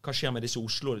hva skjer med disse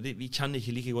Oslo. Vi kjenner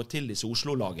ikke like godt til disse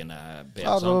Oslo-lagene.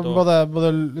 Ja,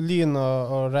 både Lyn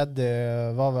og Reddy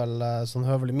var vel sånn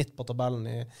høvelig midt på tabellen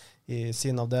i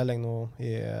sin avdeling nå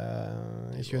i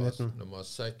 2019. Nummer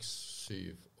 6, 7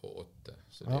 og 8,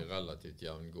 så de er relativt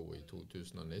jevngode i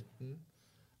 2019.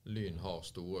 Lyn har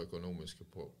store økonomiske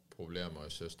problemer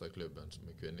i søsterklubben, som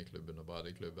er kvinneklubben og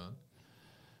breddeklubben.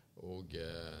 Og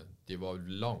de var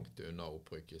langt unna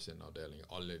opprykk i sin avdeling,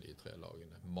 alle de 3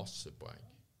 lagene. Masse poeng.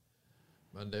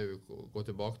 Men det er jo å gå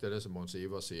tilbake til det som Mons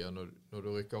Ivar sier, når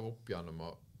du rykker opp gjennom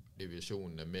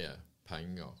divisjonene med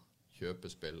penger,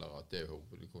 kjøpespillere, at det er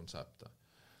hovedkonseptet,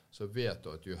 så vet du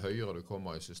at jo høyere du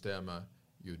kommer i systemet,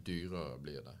 jo dyrere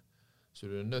blir det. Så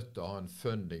du er nødt til å ha en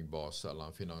fundingbase eller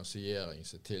en finansiering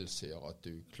som tilsier at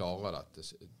du klarer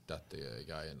dette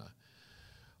greiene.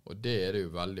 Og det er det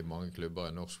jo veldig mange klubber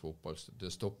i norsk fotball.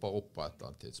 Det stopper opp på et eller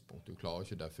annet tidspunkt. Du klarer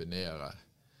ikke å definere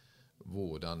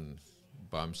hvor den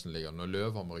bremsen ligger. Når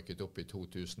Løvholm rykket opp i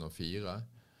 2004,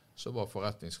 så var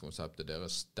forretningskonseptet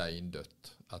deres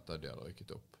steindødt etter de hadde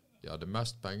rykket opp. De hadde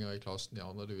mest penger i klassen i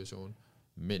andre divisjon,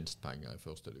 minst penger i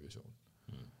første divisjon.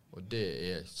 Og det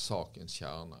er sakens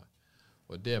kjerne.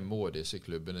 Og det må disse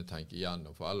klubbene tenke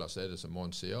igjennom, for ellers er det som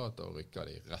Mons sier, at da rykker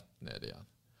de rett ned igjen.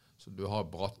 Så du har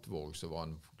Brattvåg, som var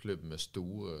en klubb med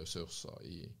store ressurser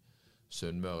i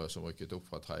Sunnmøre, som rykket opp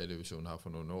fra 3. divisjon her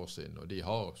for noen år siden, og de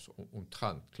har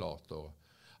omtrent klart å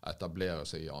etablere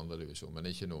seg i 2. divisjon, men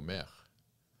ikke noe mer.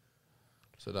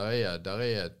 Så der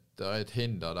er et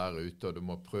hinder der ute, og du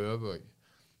må prøve.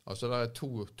 Altså det er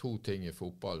to ting i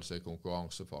fotball som er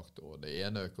konkurransefaktorer. Det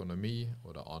ene er økonomi,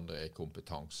 og det andre er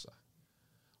kompetanse.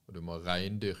 Og du må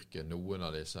reindyrke noen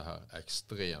av disse her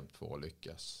ekstremt for å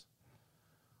lykkes.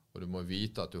 Og du må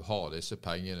vite at du har disse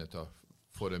pengene til å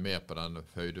få det med på denne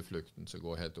høydeflukten som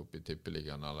går helt opp i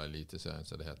tippeligaen eller eliteserien,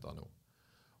 som det heter nå.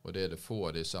 Og det er det få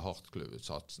av disse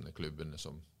hardtsatsende klubbene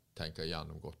som tenker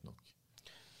gjennom godt nok.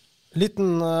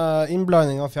 Liten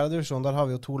innblanding av 4. divisjon, der har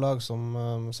vi jo 2 lag som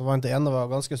vant. Det ene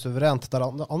var ganske suverent, der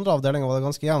andre avdelingen var det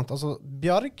ganske jevnt. Altså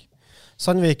Bjarg,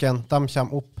 Sandviken, de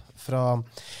kommer opp fra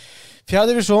 4.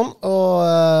 divisjon, og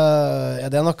er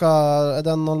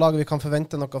det noen lag vi kan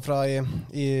forvente noe fra i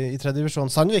 3. divisjon?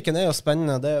 Sandviken er jo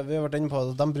spennende, vi har vært inne på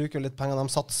det. De bruker jo litt penger,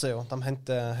 de satser jo, de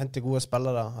henter gode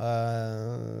spillere,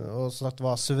 og som sagt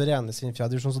var suveren i sin 4.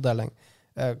 divisjonsavdeling.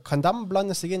 Kan de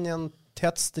blande seg inn i en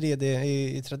tetstrid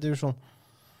i 3. divisjon?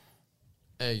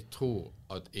 Jeg tror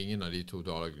at ingen av de 2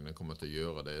 lagene kommer til å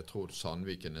gjøre det. Jeg tror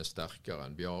Sandviken er sterkere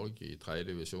enn Bjarg i 3.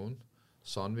 divisjon.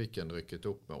 Sandviken rykket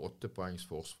opp med 8 poengs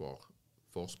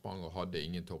forsprang og hadde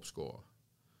ingen toppskårer.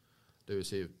 Det vil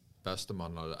si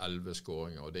bestemann hadde 11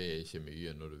 skåringer, og det er ikke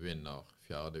mye når du vinner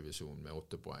 4. divisjon med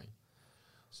 8 poeng.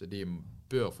 Så de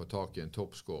bør få tak i en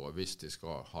toppskårer hvis de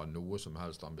skal ha noe som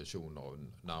helst ambisjoner av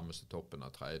den nærmeste toppen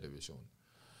av 3. divisjon.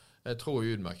 Jeg tror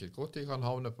utmerket godt de kan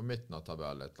havne på midten av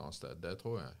tabellen et eller annet sted, det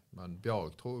tror jeg. Men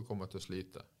Bjarg tror jeg kommer til å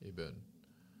slite i bunnen.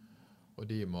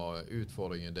 Og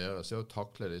utfordringen deres er å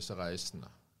takle disse reisene.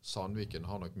 Sandviken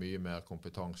har nok mye mer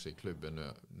kompetanse i klubben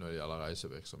når det gjelder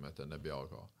reisevirksomhet enn det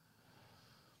Bjarg har.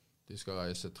 De skal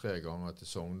reise 3 ganger til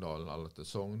Sogndalen eller til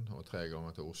Sogn, og 3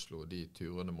 ganger til Oslo. De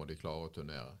turene må de klare å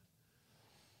turnere.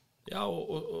 Ja,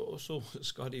 og så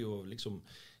skal de jo liksom,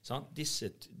 sant?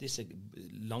 Disse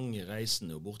lange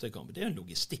reisene og bortekamper, det er en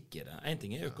logistikk i det. En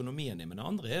ting er økonomien, men det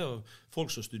andre er jo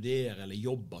folk som studerer eller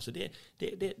jobber, så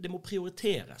det må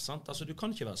prioriteres, sant? Altså, du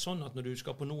kan ikke være sånn at når du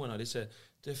skal på noen av disse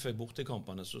tøffe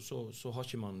bortekampene, så har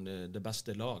ikke man det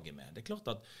beste laget med. Det er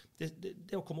klart at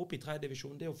det å komme opp i 3.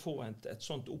 divisjon, det å få et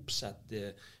sånt oppsett,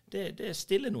 det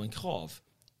stiller noen krav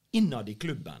innad i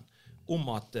klubben, om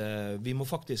at vi har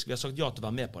sagt ja til å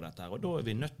være med på dette her, og da er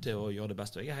vi nødt til å gjøre det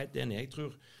beste. Og jeg er helt enig, jeg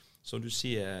tror, som du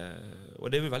sier, og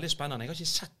det er jo veldig spennende, jeg har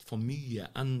ikke sett for mye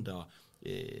enda,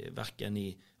 hverken i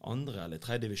 2. eller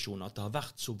 3. divisjon, at det har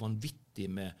vært så vanvittig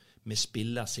med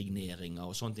spillersigneringer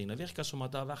og sånne ting. Det virker som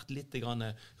at det har vært litt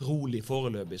rolig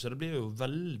foreløpig, så det blir jo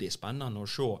veldig spennende å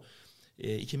se,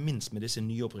 ikke minst med disse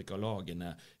nyopprykka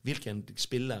lagene, hvilken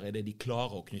spiller er det de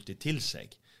klarer å knytte til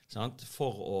seg, sant?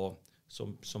 For å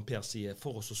som Per sier,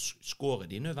 for oss å skåre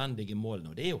de nødvendige målene.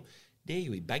 Og det er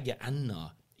jo i begge ender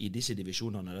i disse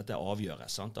divisjonene dette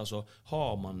avgjøres. Sant? Altså,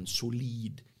 har man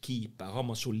solid keeper, har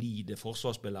man solide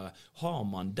forsvarsspillere, har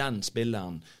man den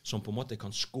spilleren som på en måte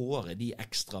kan skåre de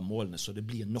ekstra målene så det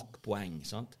blir nok poeng.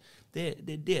 Sant?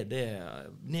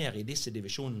 Ned i disse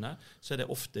divisjonene så er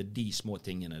det ofte de små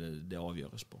tingene det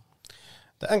avgjøres på.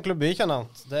 Det en klubb vi ikke har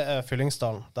nevnt, det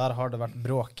Fyllingsdalen. Der har det vært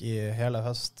bråk i hele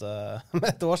høst med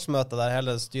et årsmøte der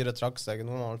hele styret trakk seg.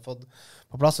 Noen har fått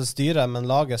på plass et styre, men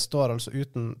laget står altså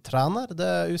uten trener. Det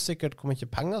usikkert hvor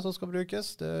mye penger som skal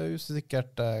brukes. Det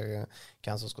usikkert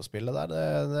hvem som skal spille der.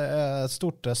 Det et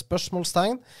stort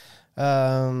spørsmålstegn.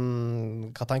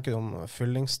 Hva tenker du om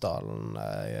Fyllingsdalen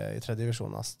i 3.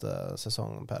 divisjon neste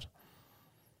sesong, Per?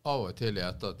 Av og til i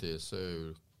ettertid så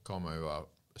kan man jo være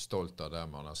stolt av det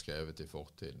man har skrevet i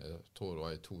fortiden. Jeg tror det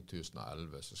var i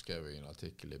 2011 så skrev jeg en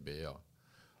artikkel i BA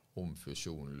om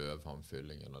fusjonen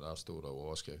Løvhamn-Fyllingen, og der stod det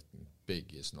overskriften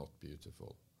 «Big is not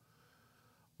beautiful».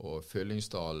 Og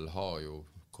Fyllingsdalen har jo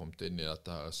kommet inn i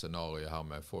dette her scenariet her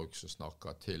med folk som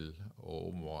snakker til og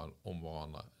om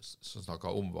hverandre, som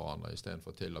snakker om hverandre i stedet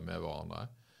for til og med hverandre.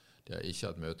 De har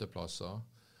ikke hatt møteplasser,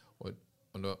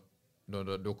 og når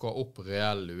det dukker opp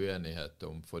reell uenighet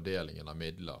om fordelingen av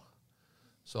midler,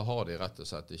 så har de rett og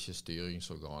slett ikke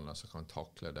styringsorganer som kan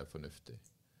takle det fornuftig.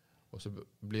 Og så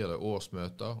blir det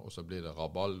årsmøter, og så blir det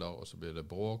rabalder, og så blir det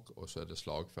bråk, og så det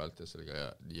slagfeltet, så det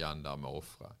er igjen der med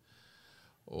offre.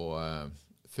 Og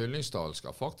Fyllingsdal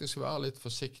skal faktisk være litt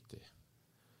forsiktig.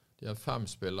 De har 5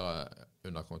 spillere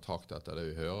under kontrakt etter det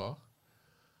vi hører,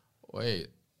 og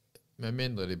med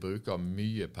mindre de bruker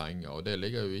mye penger, og det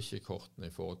ligger jo ikke i kortene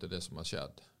i forhold til det som har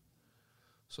skjedd,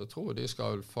 så jeg tror de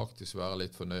skal faktisk være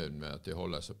litt fornøyd med at de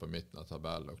holder seg på midten av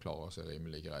tabellen og klarer seg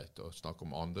rimelig greit. Og snakke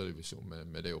om andre divisjon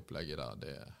med det opplegget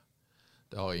der,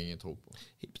 det har jeg ingen tro på.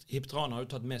 Hiptran har jo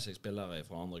tatt med seg spillere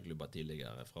fra andre klubber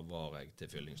tidligere, fra Vareg til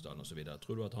Fyllingsdalen og så videre.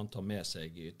 Tror du at han tar med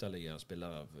seg ytterligere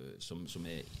spillere som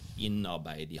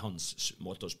innarbeid i hans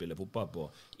måte å spille fotball på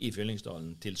i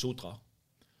Fyllingsdalen til Sotra?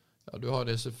 Ja, du har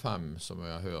disse 5 som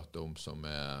jeg har hørt om som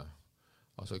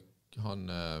altså han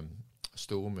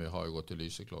Stormøy har jo gått til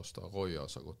Lysekloster,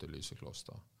 Royas har gått til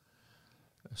Lysekloster.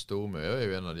 Stormøy er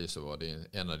jo en av de som var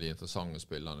en av de interessante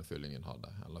spillerne Fyllingen hadde,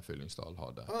 eller Fyllingsdal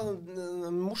hadde.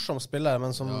 En morsom spiller,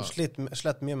 men som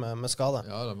slett mye med skade.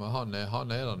 Ja, men han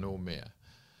er da noe med.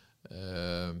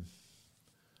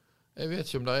 Jeg vet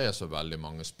ikke om det er så veldig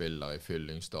mange spillere i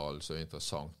Fyllingsdal som er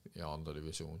interessant i andre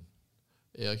divisjon.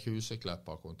 Erik Huseklepp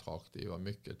har kontrakt, Ivar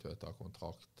Mykkeltvedt har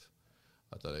kontrakt,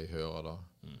 etter det jeg hører da.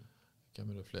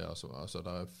 Hvem det flere som, altså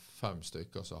det 5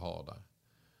 stykker som har det.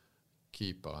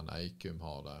 Keeperen Eikum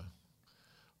har det.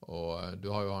 Og du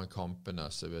har jo han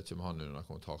Kampenes, jeg vet ikke om han er under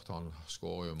kontrakt, han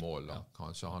skårer jo mål da.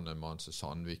 Kanskje han en mann som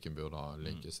Sandviken burde ha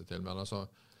linket seg til, men altså,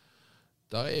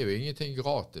 der er jo ingenting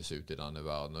gratis ute i denne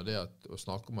verden, og det å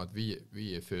snakke om at vi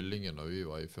i Fyllingen, og vi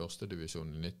var i første divisjon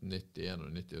i 1991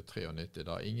 og 93 og 90,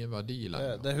 det har ingen verdi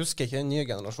lenger. Det husker ikke en ny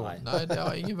generasjon. Nei, det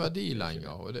har ingen verdi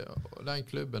lenger, og den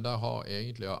klubben der har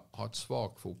egentlig hatt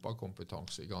svak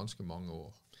fotballkompetanse i ganske mange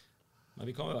år. Men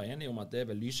vi kan jo være enige om at det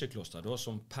vel Lysekloster da,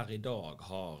 som per i dag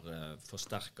har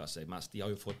forsterket seg mest. De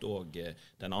har jo fått også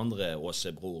den andre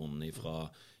Åsebroren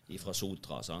fra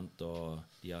Sotra, sant? Og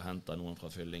de har hentet noen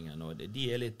fra Fyllingen, og de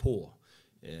litt på.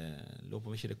 Lurer på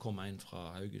om ikke det kom en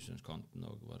fra Haugesundskanten,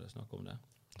 og var det snakk om det?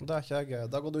 Det ikke jeg.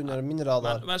 Da går det under min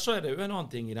radar. Men så det jo en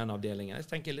annen ting i den avdelingen.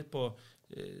 Jeg tenker litt på,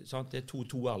 sant? Det 2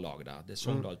 toerlag der. Det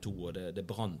Sogndal 2, og det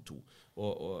Brann 2.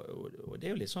 Og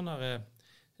det jo litt sånn der...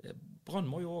 Brann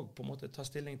må jo også på en måte ta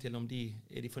stilling til om de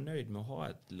fornøyd med å ha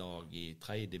et lag i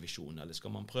 3. divisjon, eller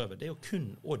skal man prøve? Det jo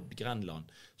kun Odd Grenland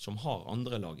som har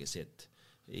andre laget sitt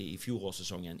i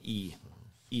fjorårssesongen i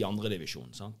 2.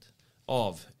 divisjon, sant?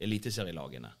 Av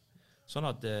eliteserielagene. Sånn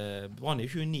at Brann jo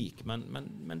ikke unik,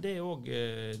 men det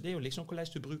jo liksom hvordan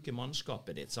du bruker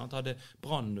mannskapet ditt, sant? Hadde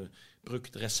Brann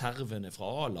brukt reservene fra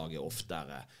A-laget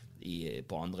oftere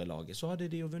på andre laget, så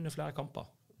hadde de jo vunnet flere kamper.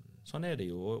 Sånn det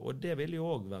jo, og det vil jo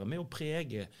også være med å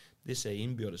prege disse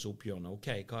innbyrdes oppgjørene. Ok,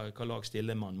 hva lag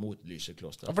stiller man mot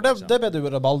Lysekloster? Ja, for det ble det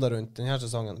jo rabalder rundt denne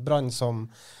sesongen. Brann som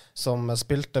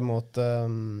spilte mot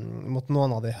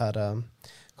noen av de her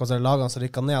lagene som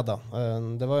rykket ned da.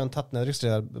 Det var jo en tett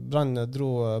nedrykksstrid der. Brann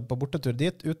dro på bortetur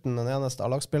dit uten en eneste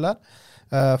A-lagspiller.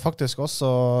 Faktisk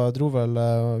også dro vel,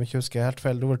 om jeg ikke husker helt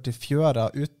feil, dro vel til Fjøra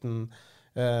uten,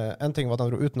 en ting var at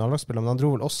han dro uten A-lagspiller, men han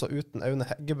dro vel også uten Aune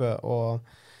Heggebø og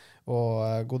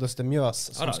godeste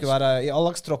Mjøs, som skulle være i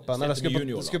A-lagstroppen, eller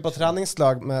skulle på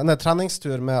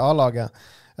treningstur med A-laget.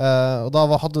 Og da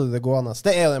hadde de det gående.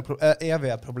 Det jo den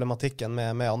evige problematikken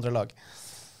med andre lag.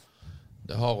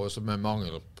 Det har også med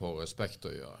mangel på respekt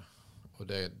å gjøre.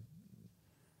 Og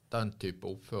den type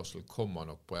oppførsel kommer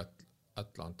nok på et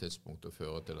eller annet tidspunkt å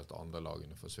føre til at andre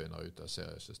lagene forsvinner ut av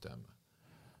seriesystemet.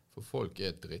 For folk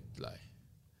drittlei.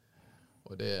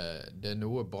 Og det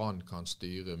noe Brann kan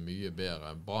styre mye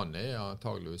bedre. Brann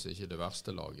antageligvis ikke det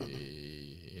verste laget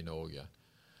i Norge.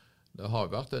 Det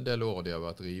har vært en del år de har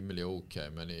vært rimelig ok,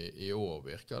 men i år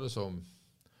virker det som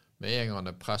med en gang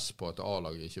det er press på at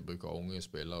A-laget ikke bruker unge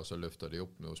spillere, så løfter de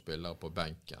opp noen spillere på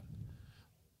benken.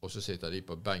 Og så sitter de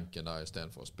på benken der i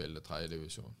stedet for å spille 3.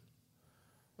 divisjon.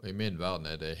 Og i min verden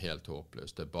er det helt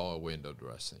håpløst. Det er bare window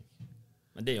dressing.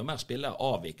 Men det er jo mer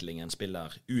spilleravvikling enn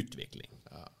spillerutvikling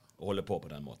å holde på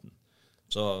den måten.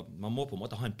 Så man må på en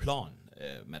måte ha en plan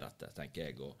med dette, tenker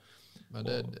jeg. Men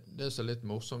det som er litt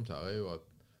morsomt her er jo at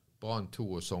Brann 2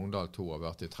 og Sogndal 2 har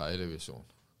vært i 3. divisjon.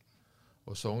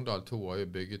 Og Sogndal 2 har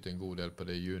jo bygget en god del på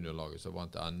det juniorlaget som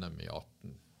vant NM i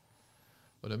 18.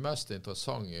 Og det mest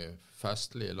interessante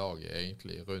festlige laget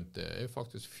egentlig rundt det er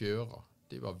faktisk Fjøra.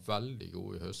 De var veldig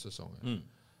gode i høstsesongen.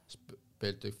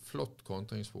 Spilte flott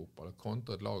kontringsfotball.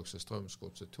 Kontret lag som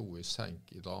Strømsgodset 2 i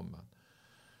senk i Drammen.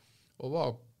 Og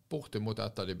var bortimot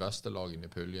et av de beste lagene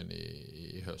i puljen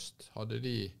i høst. Hadde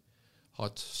de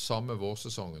hatt samme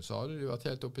vårsesongen, så hadde de vært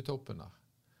helt oppe i toppen der.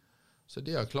 Så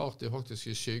de har klart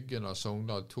faktisk i skyggen av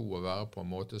Sogndal 2 å være på en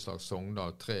måte slags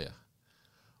Sogndal 3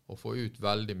 og få ut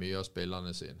veldig mye av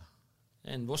spillerne sine.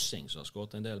 En Vossing som har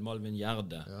skåret en del, Malvin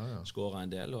Gjerde skåret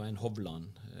en del, og en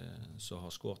Hovland som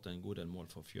har skåret en god del mål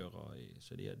for Fjøra.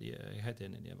 Så de er helt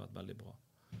enige, de har vært veldig bra.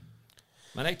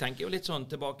 Men jeg tenker jo litt sånn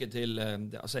tilbake til,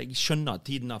 altså jeg skjønner at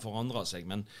tiden har forandret seg,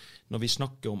 men når vi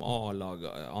snakker om A-lag,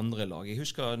 andre lag, jeg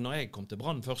husker når jeg kom til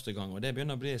Brann første gang, og det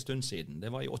begynner å bli en stund siden,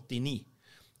 det var i 89,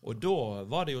 og da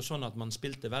var det jo sånn at man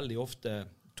spilte veldig ofte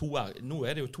nå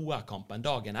er det jo 2R-kampen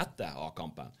dagen etter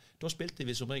A-kampen. Da spilte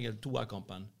vi som regel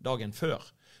 2R-kampen dagen før,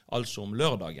 altså om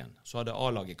lørdagen, så hadde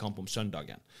A-laget kamp om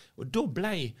søndagen. Og da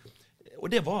ble... Og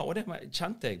det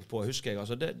kjente jeg på, husker jeg.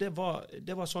 Altså det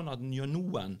var sånn at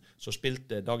noen som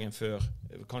spilte dagen før,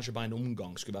 kanskje bare en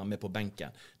omgang skulle være med på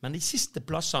benken. Men de siste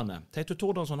plassene, Teito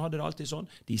Tordarsson hadde det alltid sånn,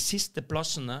 de siste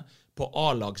plassene på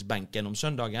A-lagsbenken om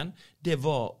søndagen, det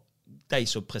var de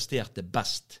som presterte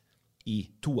best i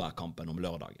 2R-kampen om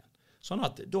lørdagen. Sånn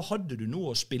at da hadde du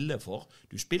noe å spille for.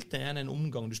 Du spilte gjerne en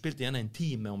omgang, du spilte gjerne en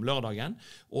time om lørdagen,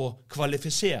 og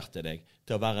kvalifiserte deg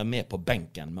til å være med på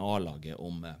benken med A-laget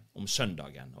om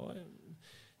søndagen. Og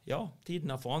ja,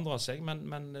 tiden har forandret seg,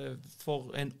 men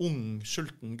for en ung,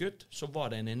 sulten gutt, så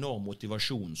var det en enorm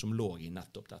motivasjon som lå i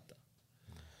nettopp dette.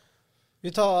 Vi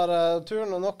tar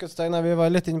turen nok et steg. Vi var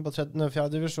litt inne på 4.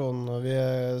 divisjon, og vi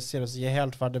sier oss ikke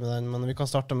helt ferdig med den, men vi kan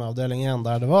starte med avdeling 1,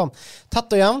 der det var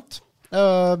tett og jevnt.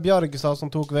 Bjargstad som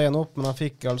tok veien opp, men han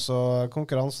fikk altså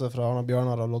konkurranse fra Arna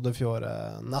Bjørnar og Loddefjord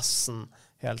nesten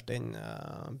helt inn,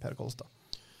 Per Kolstad.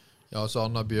 Ja, så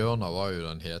Arna Bjørnar var jo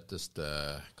den heteste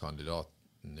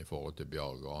kandidaten i forhold til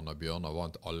Bjarg, og Arna Bjørnar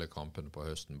vant alle kampene på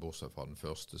høsten, bortsett fra den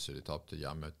første, så de tapte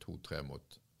hjemme 2-3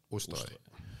 mot Osterøy.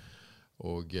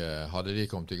 Og hadde de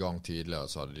kommet i gang tidligere,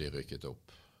 så hadde de rykket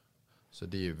opp. Så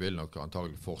de vil nok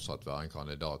antagelig fortsatt være en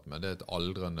kandidat, men det er et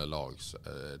aldrende lag,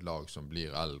 et lag som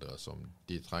blir eldre, som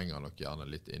de trenger nok gjerne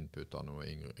litt input av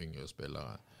noen yngre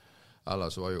spillere.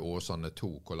 Ellers var jo Åsane 2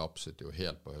 kollapset jo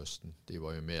helt på høsten. De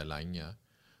var jo med lenge,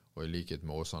 og i likhet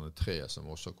med Åsane 3 som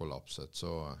også kollapset,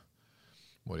 så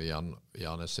må de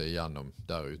gjerne se igjennom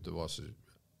der ute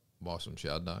hva som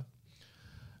skjedde.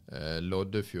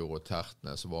 Loddefjord og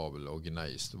Tertnes og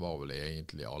Gneist var vel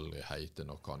egentlig aldri heite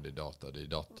nok kandidater. De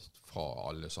datt fra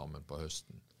alle sammen på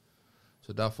høsten.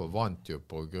 Så derfor vant jo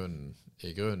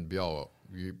i grunnen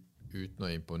Bjarg uten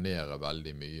å imponere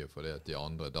veldig mye, fordi at de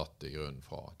andre datt i grunnen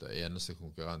fra. Det eneste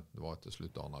konkurrenten var til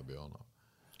slutt Arna Bjørnar.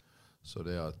 Så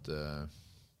det at...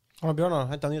 Arna Bjørnar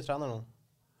hentet en ny trener nå.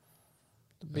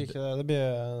 Det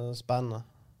blir spennende.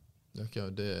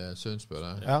 Det er Sundsbø,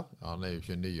 det. Ja. Han er jo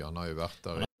ikke ny, han har jo vært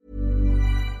der.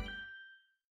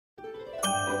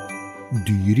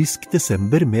 Dyrisk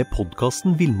desember med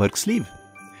podcasten Villmarksliv.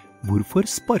 Hvorfor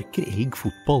sparker elg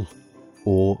fotball?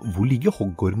 Og hvor ligger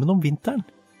hoggormen om vinteren?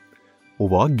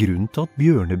 Og hva er grunnen til at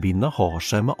bjørnebinna har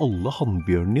seg med alle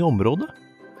hannbjørnene i området?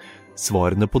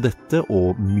 Svarene på dette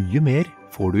og mye mer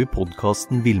får du i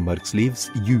podcasten Villmarkslivs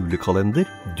julekalender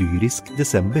Dyrisk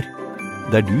desember,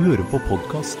 der du hører på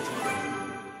podcast.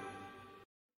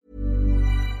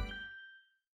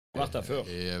 Vært der før.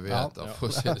 Jeg vet det, for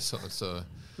å si det sånn, så...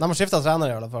 De må skifte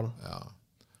trener i alle fall. Ja.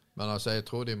 Men altså, jeg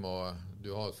tror du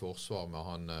har et forsvar med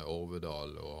han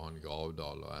Orvedal og han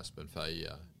Gravdal og Espen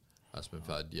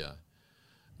Fedje,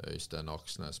 Øystein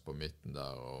Aksnes på midten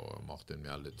der og Martin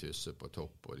Mjelde Tysse på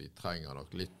topp, og de trenger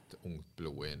nok litt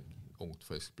ungt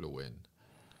friskt blod inn.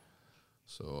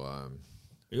 Så...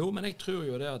 Jo, men jeg tror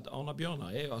jo det at Arna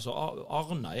Bjørnar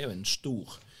Arna er jo en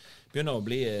stor, begynner å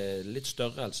bli litt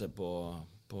størrelse på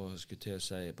skulle til å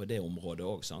si, på det området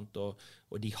også, sant?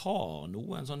 Og de har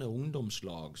noen sånne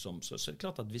ungdomslag så er det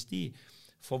klart at hvis de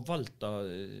forvalter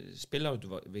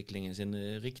spillerutviklingen sin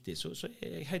riktig, så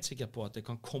er jeg helt sikker på at det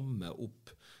kan komme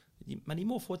opp. Men de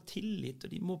må få tillit,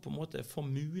 og de må på en måte få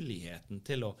muligheten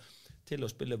til å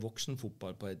spille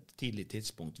voksenfotball på et tidlig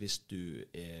tidspunkt hvis du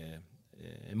er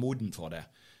moden for det.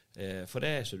 For det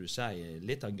er, som du sier,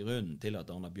 litt av grunnen til at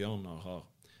Arne Bjørnar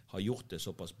har gjort det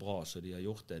såpass bra som de har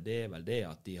gjort det, det er vel det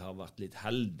at de har vært litt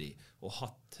heldige og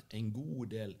hatt en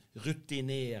god del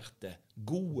rutinerte,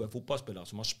 gode fotballspillere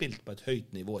som har spilt på et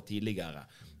høyt nivå tidligere.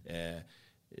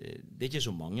 Det er ikke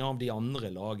så mange av de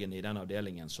andre lagene i den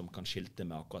avdelingen som kan skilte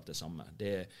med akkurat det samme.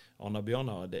 Arne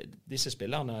Bjørnar, disse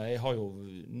spillerne,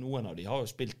 noen av de har jo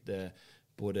spilt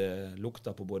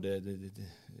lukta på både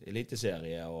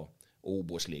eliteserie og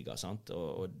Obos-liga, sant?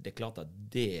 Og det er klart at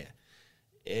det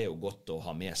er jo godt å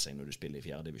ha med seg når du spiller i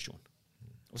 4. divisjon.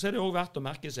 Og så er det også verdt å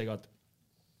merke seg at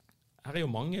her er jo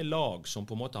mange lag som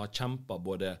på en måte har kjempet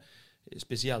både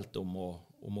spesielt om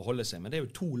å holde seg, men det er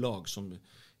jo 2 lag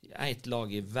et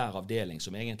lag i hver avdeling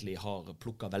som egentlig har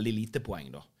plukket veldig lite poeng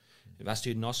da.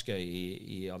 Vesthyden Askøy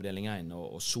i avdeling 1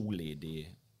 og Solid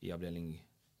i avdeling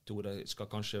 2. Det skal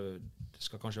kanskje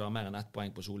være mer enn 1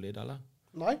 poeng på Solid, eller?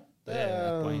 Nei, det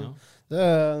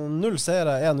er 0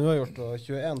 seire, 1 uavgjort og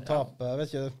 21 tap. Jeg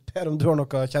vet ikke, Per, om du har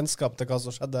noe kjennskap til hva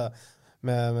som skjedde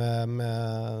med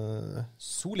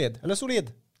Solid, eller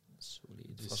Solid?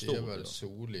 De sier vel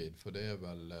Solid, for det er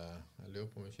vel, jeg lurer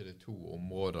på om ikke det er 2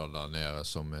 områder der nede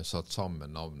som er satt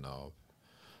sammen navnet av.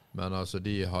 Men altså,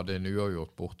 de hadde en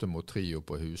uavgjort borte mot Trio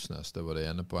på Husnes, det var det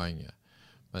ene poenget.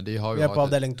 Men de har jo Vi er på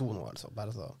avdeling 2 nå, altså,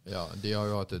 bare så. Ja, de har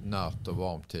jo hatt et nært og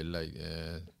varmt tillegg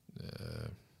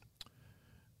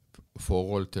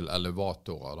forhold til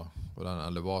elevatorer da. Og den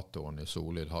elevatoren i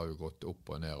Solid har jo gått opp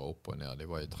og ned og opp og ned. De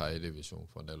var i 3. divisjon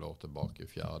for en del år tilbake,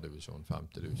 4. divisjon, 5.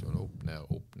 divisjon, opp, ned,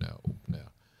 opp, ned, opp, ned.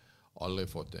 Aldri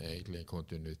fått egentlig en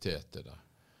kontinuitet til det.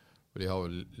 Og de har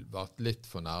jo vært litt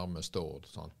for nærme Stord,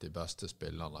 sant? De beste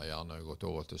spillerne har gjerne gått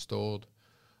over til Stord,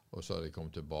 og så har de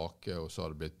kommet tilbake, og så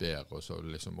har det blitt bedre, og så er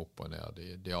det liksom opp og ned.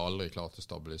 De har aldri klart å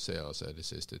stabilisere seg de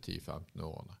siste 10-15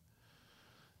 årene.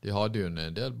 De hadde jo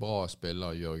en del bra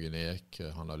spillere, Jørgen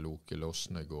Ekre, han har Loke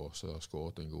Losnegård, så har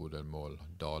skåret en god del mål.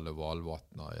 Dale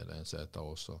Valvatna er det en som heter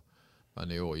også.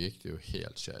 Men i år gikk det jo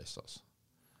helt skeis, altså.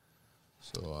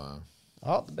 Så,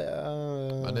 men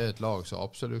det er et lag som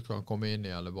absolutt kan komme inn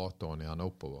i elevatoren igjen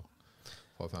oppover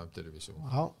fra 5. divisjon.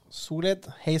 Ja, solid,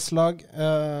 heislag,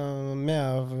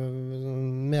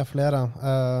 med flere.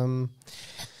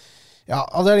 Ja,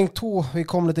 avdeling 2, vi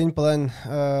kom litt inn på den.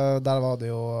 Der var det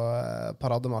jo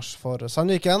parademarsj for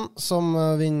Sandviken, som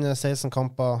vinner 16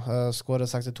 kamper, skårer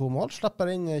 62 mål, slipper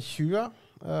inn 20,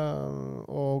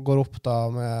 og går opp da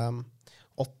med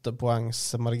 8 poengs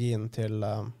margin til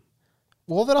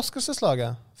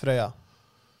overraskelseslaget, Frøya.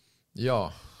 Ja,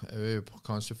 jeg vil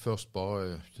kanskje først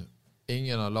bare...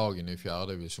 Ingen av lagene i 4.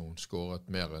 divisjon skåret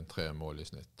mer enn 3 mål i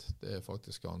snitt. Det er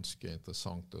faktisk ganske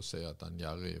interessant å se at den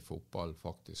gjerrige fotball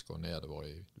faktisk går nedover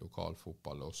i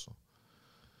lokalfotball også.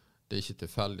 Det er ikke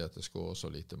tilfeldig at det skårer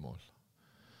så lite mål.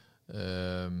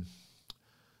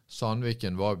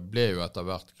 Sandviken ble jo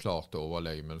etter hvert klart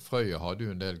overlege, men Frøya hadde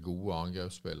jo en del gode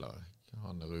angrepsspillere.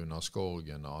 Han Runar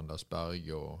Skorgen, Anders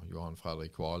Berge og Johan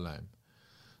Fredrik Kvalheim.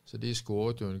 Så de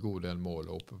skåret jo en god del mål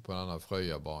oppe på denne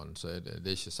Frøya-banen, så det er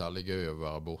ikke særlig gøy å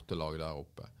være bortelag der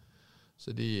oppe.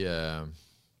 Så de...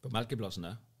 På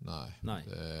Melkeplassene? Nei.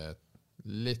 Det er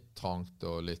litt trangt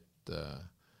og litt...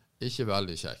 ikke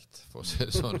veldig kjekt, for å si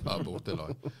det sånn, å være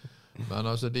bortelag.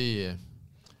 Men altså, de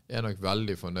er nok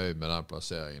veldig fornøyd med den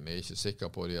plasseringen. Jeg er ikke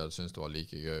sikker på at de hadde syntes det var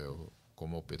like gøy å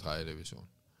komme opp i 3. divisjon.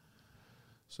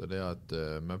 Så det at...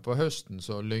 men på høsten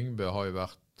så Lyngby har jo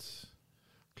vært...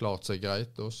 klart seg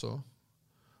greit også.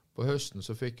 På høsten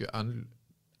så fikk jo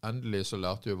endelig så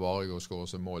lærte jo Vareg å skåre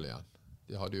seg mål igjen.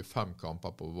 De hadde jo 5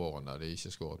 kamper på våren der de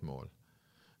ikke skåret mål.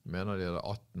 Jeg mener de hadde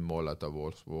 18 mål etter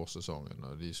vårsesongen,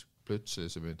 og plutselig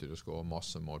så begynte de å skåre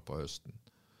masse mål på høsten.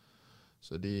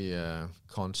 Så de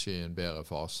kanskje i en bedre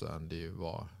fase enn de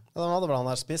var. Ja, de hadde vel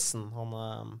han der spissen,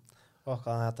 hva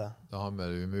kan han hete? Det har med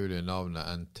det umulige navnet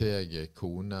Entege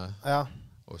Kone. Ja.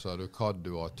 Og så har du Kaddu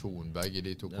og Ton, begge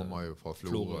de 2 kommer jo fra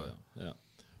Florø. Ja.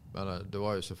 Men det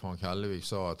var jo så Frank Hellevik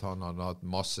sa at han hadde hatt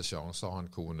masse sjanser, han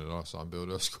Kone da, så han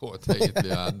burde ha skåret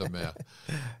egentlig enda mer.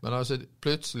 Men altså,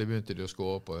 plutselig begynte de å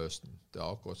skåre på høsten. Det er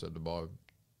akkurat så det bare,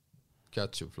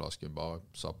 ketchupflasken bare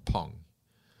sa pang.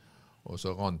 Og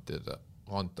så rant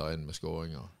der inn med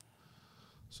skåringer.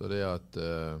 Så det at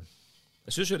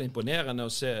Jeg synes jo det er imponerende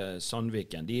å se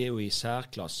Sandviken. De jo i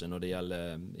særklasse når det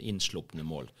gjelder innsluppne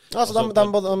mål. Altså,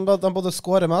 de både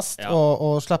skårer mest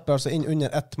og slipper altså inn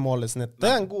under 1 mål i snitt. Det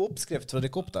en god oppskrift for å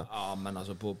rykke opp det. Ja, men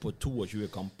altså på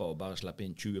 22 kamper og bare slippe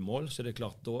inn 20 mål, så det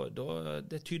klart,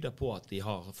 det tyder på at de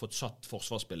har fått satt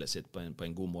forsvarsspillet sitt på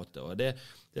en god måte. Og det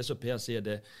som Per sier,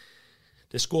 det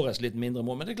skåres litt mindre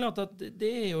mål, men det klart at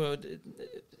det jo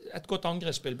et godt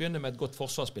angrepsspill begynner med et godt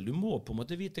forsvarsspill. Du må på en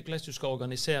måte vite hvordan du skal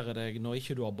organisere deg når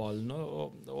ikke du har ballen,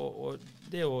 og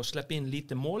det å slippe inn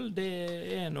lite mål,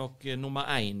 det nok nummer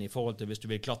 1 i forhold til hvis du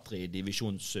vil klatre i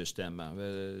divisjonssystemet.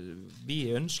 Vi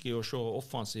ønsker jo å se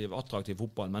offensiv, attraktiv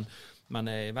fotball,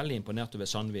 men jeg veldig imponert over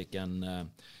Sandviken.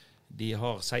 De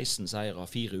har 16 seire,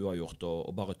 4 uavgjort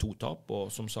og bare 2 tap, og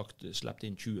som sagt sleppte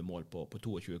inn 20 mål på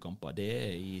 22 kamper. Det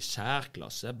i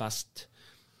særklasse best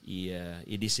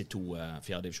i disse 2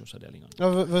 fjerdedivisjonsavdelingene.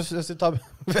 Ja,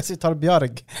 hvis vi tar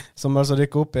Bjarg, som altså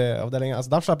rykker opp i avdelingen,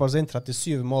 altså de slipper altså inn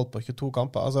 37 mål på 22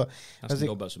 kamper. Altså, nesten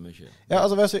dobbelt så mye. Ja,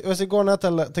 altså hvis vi går ned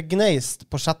til Gneist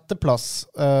på 6. plass,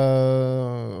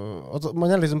 altså, man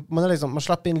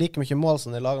slipper inn like mye mål som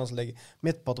de lagene som ligger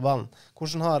midt på tabellen.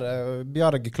 Hvordan har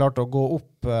Bjarg klart å gå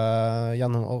opp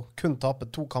gjennom å kun tape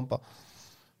 2 kamper?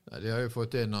 De har jo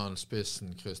fått inn han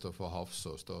spissen Kristoffer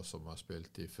Hafsås da, som har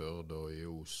spilt i Førde og i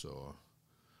Os og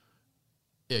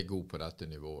god på dette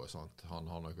nivået. Sant? Han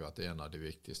har nok vært en av de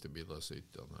viktigste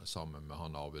bidragsyterne sammen med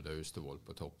han Arvid Austevold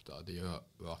på topp der. De har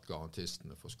vært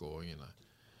garantistene for skåringene.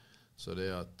 Så det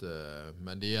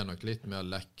men de nok litt mer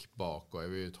lekk bak, og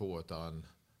jeg vil jo tro at det en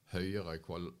høyere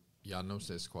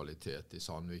gjennomsnittskvalitet i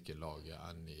Sandviken-laget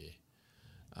enn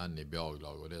i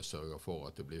Bjarg-laget, og det sørger for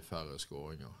at det blir færre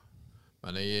skåringer.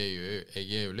 Men jeg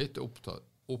jo litt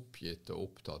oppgitt og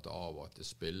opptatt av at det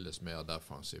spilles mer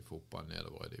defensiv fotball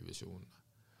nedover i divisjonene.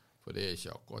 For det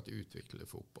ikke akkurat utviklet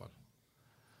fotball.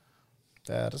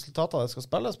 Det resultatet det skal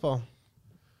spilles på?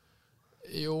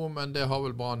 Jo, men det har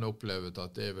vel Brann opplevd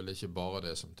at det vel ikke bare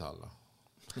det som teller.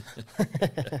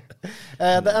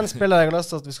 Det en spiller jeg har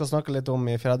lyst til at vi skal snakke litt om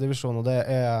i fjerdedivisjon, og det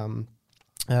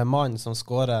mannen som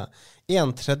skårer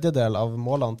 1/3 av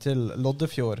målene til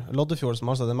Loddefjord, som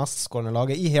altså er det mest skårende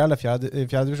laget i hele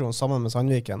fjerdedivisjonen sammen med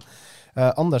Sandviken.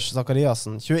 Anders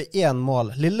Zakariassen, 21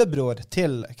 mål. Lillebror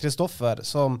til Kristoffer,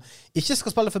 som ikke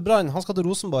skal spille for Brann, han skal til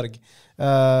Rosenborg.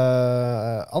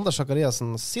 Anders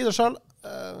Zakariassen, si det selv,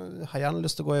 har gjerne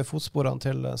lyst til å gå i fotsporene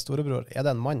til storebror. Er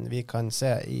det en mann vi kan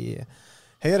se i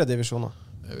høyere divisjoner?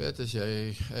 Jeg vet ikke,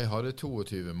 jeg hadde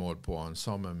 22 mål på han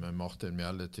sammen med Martin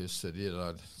Mjelde Tysse. De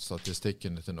der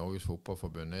statistikkene til Norges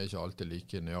Fotballforbund ikke alltid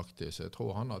like nøyaktige, så jeg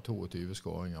tror han har 22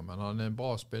 skåringer. Men han en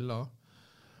bra spiller,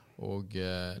 og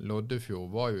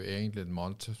Loddefjord var jo egentlig et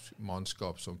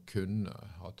mannskap som kunne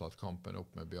ha tatt kampen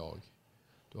opp med Bjarg.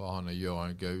 Da har han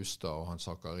Jørgen Gaustad og han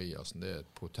Zakariassen, det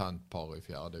et potent par i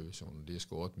fjerdedivisjonen. De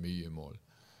skåret mye mål.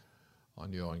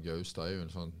 Han Jørgen Gaustad jo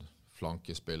en sånn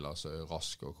flankespiller som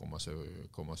rask og kommer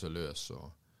seg løs.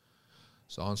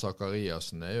 Så han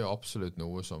Zakariassen jo absolutt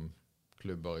noe som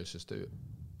klubber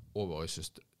over i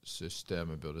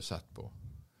systemet burde sett på.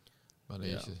 Men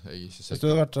jeg er ikke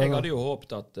sikker. Jeg hadde jo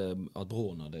håpet at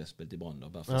broren hadde spilt i Brann,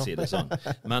 bare for å si det sånn.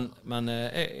 Men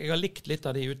jeg har likt litt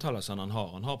av de uttalelsene han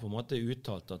har. Han har på en måte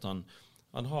uttalt at han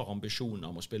har ambisjoner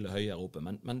om å spille høyere oppe.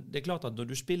 Men det klart at når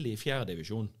du spiller i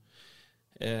fjerdedivisjon,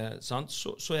 så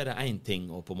det en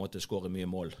ting å på en måte skåre mye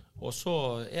mål. Og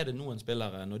så det noen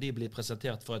spillere, når de blir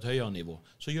presentert for et høyere nivå,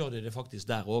 så gjør de det faktisk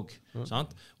der også.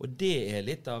 Sant? Og det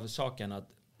litt av saken at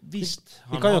hvis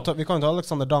vi kan jo ta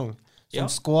Alexander Dang, som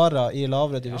skåret i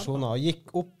lavere divisjoner, og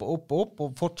gikk opp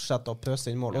og fortsetter å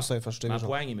pøse inn mål, også i første divisjon.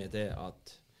 Men poenget mitt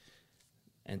at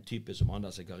en type som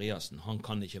Anders Zakariassen, han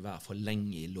kan ikke være for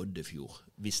lenge i Loddefjord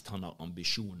hvis han har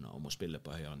ambisjoner om å spille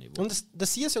på høyere nivå. Men det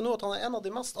sies jo nå at han en av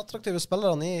de mest attraktive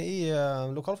spillerne i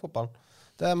lokalfotballen.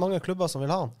 Det mange klubber som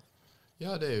vil ha han.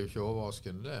 Ja, det jo ikke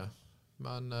overraskende det.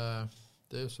 Men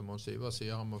det jo som han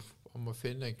sier, han må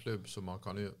finne en klubb som han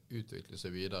kan utvikle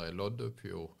seg videre i.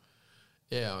 Loddefjord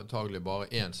antagelig bare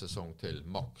 1 sesong til,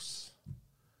 maks.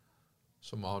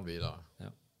 Så må han videre. Ja.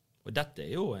 Og dette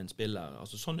jo en spiller,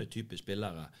 altså sånne type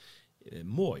spillere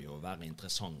må jo være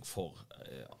interessant for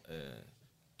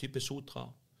type Sotra,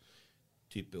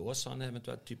 type Åsane,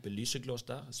 eventuelt type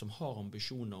Lysekloster, som har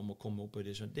ambisjoner om å komme opp i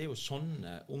det. Det jo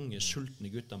sånne unge, sultne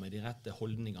gutter med de rette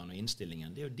holdningene og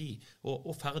innstillingen. Det jo de,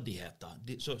 og ferdigheter,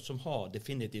 som har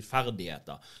definitivt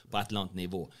ferdigheter på et eller annet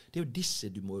nivå. Det jo disse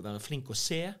du må være flink å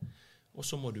se, og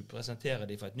så må du presentere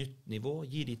dem for et nytt nivå,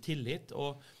 gi dem tillit,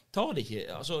 og tar de ikke,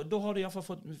 altså da har de i hvert fall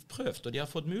fått prøvd, og de har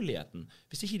fått muligheten.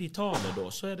 Hvis ikke de tar det da,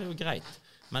 så det jo greit.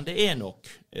 Men det nok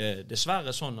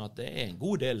dessverre sånn at det en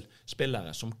god del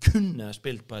spillere som kunne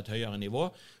spilt på et høyere nivå,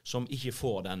 som ikke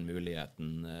får den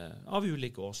muligheten av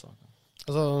ulike årsaker.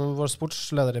 Altså, vår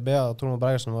sportsleder i BA, Tormod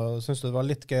Bergersen, synes det var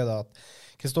litt gøy da, at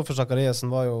Kristoffer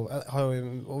Zakariassen har jo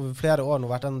over flere år nå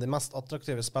vært en av de mest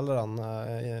attraktive spillerne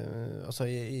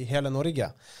i hele Norge.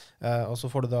 Og så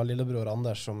får du da lillebror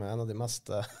Anders, som en av de mest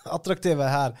attraktive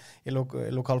her i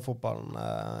lokalfotballen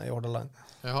i Hordaland.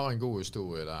 Jeg har en god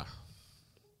historie der.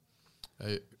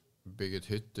 Jeg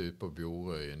bygget hytte ut på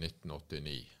Bjorøy i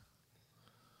 1989.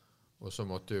 Og så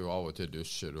måtte jeg jo av og til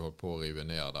dusje, du holdt på å rive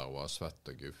ned der og var svett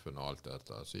og guffen og alt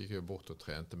dette. Så gikk jeg bort og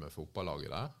trente med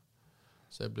fotballaget der.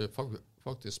 Så jeg ble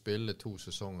faktisk spille 2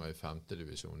 sesonger i 5.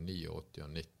 divisjon, 89 og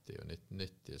 90. Og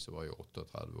 1990 så var jeg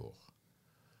 38 år.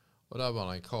 Og der var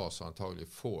det en kar som antagelig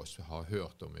få har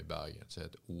hørt om i Bergen, som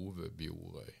het Ove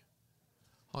Bjorøy.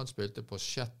 Han spilte på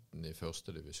Skjetten i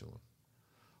 1. divisjon.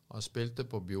 Han spilte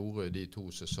på Bjorøy de 2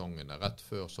 sesongene, rett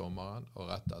før sommeren og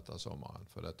rett etter sommeren,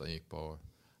 for dette gikk på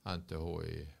NTH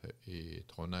i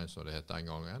Trondheim, som det het den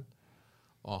gangen.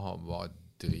 Og han var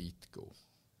dritgod.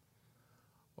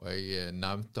 Og jeg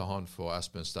nevnte han for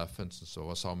Espen Steffensen, som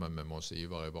var sammen med Mons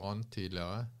Ivar i Brann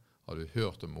tidligere. Har du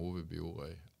hørt om Ove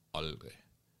Bjorøy? Aldri.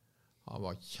 Han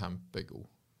var kjempegod.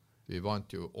 Vi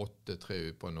vant jo 8-3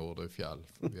 ut på Nordre Fjell.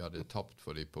 Vi hadde tapt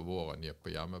for de på våren, gikk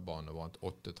på hjemmebane og vant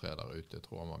 8-3 der ute. Jeg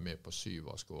tror han var med på 7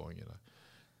 av skåringene.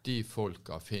 De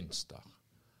folka finnes der.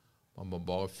 Man må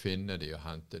bare finne de og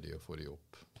hente de og få de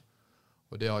opp.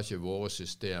 Og det har ikke våre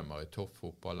systemer i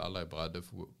toppfotball eller i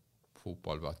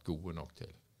breddefotball vært gode nok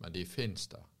til. Men de finnes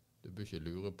der. Du bør ikke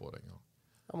lure på det engang.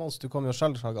 Ja, Mons, du kom jo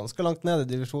selv ganske langt ned i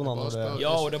divisjonene.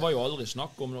 Ja, og det var jo aldri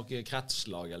snakk om noe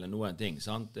kretslag eller noen ting,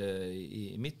 sant?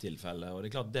 I mitt tilfelle. Og det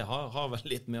er klart, det har vel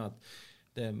litt med at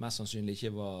det mest sannsynlig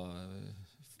ikke var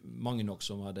mange nok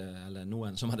som hadde, eller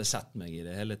noen som hadde sett meg i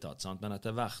det hele tatt, sant? Men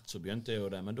etter hvert så begynte jeg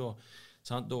jo det, men da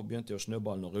begynte jo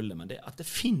snøballen å rulle, men at det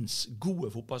finnes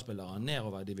gode fotballspillere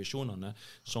nedover divisjonene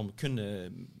som kunne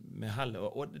med hell,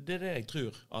 og det det jeg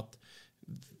tror, at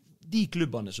de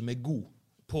klubbene som gode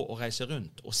på å reise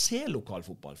rundt og se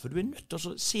lokalfotball, for du nødt til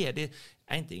å se det,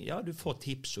 en ting, ja, du får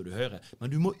tips og du hører,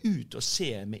 men du må ut og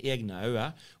se med egne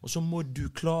øyne, og så må du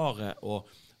klare å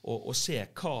se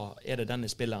hva det denne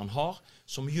spilleren har,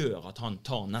 som gjør at han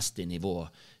tar neste nivå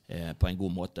på en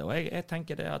god måte. Og jeg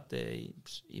tenker det at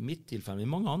i mitt tilfelle,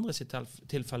 i mange andre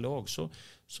tilfelle også,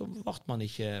 så ble man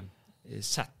ikke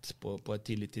sett på et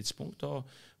tidlig tidspunkt, og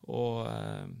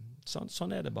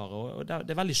sånn det bare. Og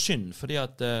det veldig synd, fordi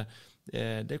at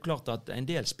det klart at en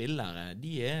del spillere,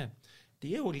 de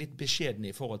jo litt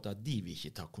beskjedne i forhold til at de vil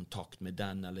ikke ta kontakt med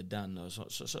den eller den, og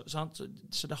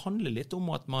så det handler litt om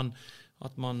at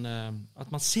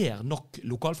man ser nok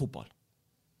lokalfotball.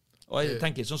 Og jeg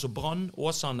tenker sånn som Brann,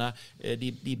 Åsane,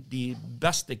 de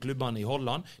beste klubbene i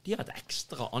Holland, de har et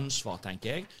ekstra ansvar,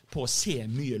 tenker jeg, på å se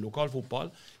mye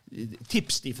lokalfotball.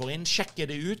 Tips de får inn, sjekke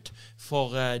det ut,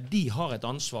 for de har et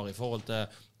ansvar i forhold til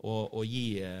å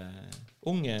gi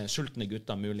unge, sultne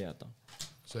gutter muligheter.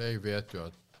 Så jeg vet jo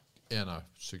at en av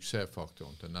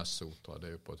suksessfaktoren til Nessotra,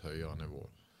 det jo på et høyere nivå.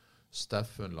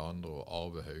 Steffen Landro og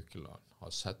Arve Haukeland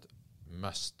har sett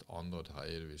mest andre- og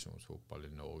tredjedivisjonsfotball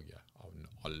i Norge av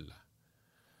alle.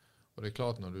 Og det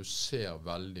klart, når du ser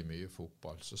veldig mye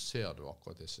fotball, så ser du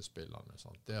akkurat disse spillerne.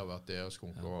 Sant? Det har vært deres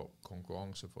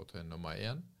konkurransefortrinn nummer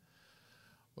 1.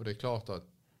 Og det klart at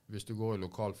hvis du går i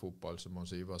lokalfotball, som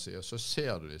Mons Ivar sier, så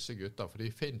ser du disse gutter, for de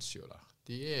finnes jo der.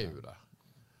 De jo der.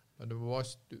 Men det var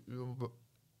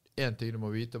en ting, du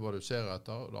må vite hva du ser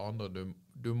etter, og det andre,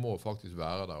 du må faktisk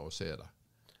være der og se det.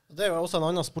 Det jo også en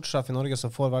annen sportssjef i Norge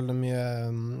som får veldig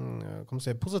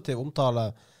mye positiv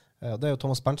omtale. Det jo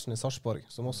Thomas Berntsen i Sarpsborg,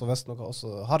 som også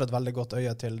har et veldig godt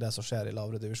øye til det som skjer i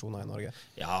lavere divisjoner i Norge.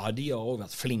 Ja, de har også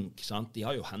vært flinke, sant? De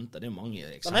har jo hentet, det mange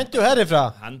eksempler. De henter jo herifra!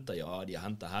 De har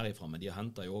hentet herifra, men de har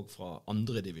hentet jo også fra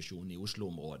andre divisjon i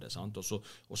Oslo-området, sant? Og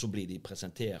så blir de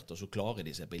presentert, og så klarer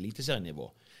de seg på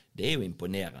eliteserienivå. Det jo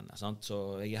imponerende, sant?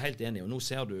 Så jeg helt enig, og nå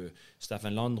ser du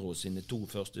Steffen Landro sine 2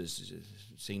 første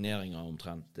signeringer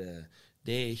omtrent.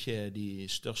 Det ikke de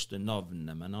største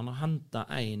navnene, men han har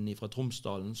hentet en fra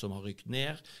Tromsdalen som har rykt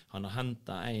ned. Han har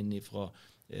hentet en fra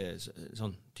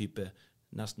sånn type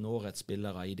nesten årets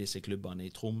spillere i disse klubbene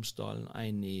i Tromsdalen,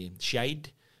 en i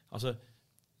Skeid. Altså,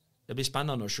 det blir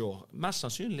spennende å se. Mest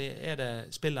sannsynlig det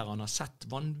spillere han har sett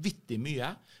vanvittig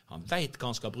mye. Han vet hva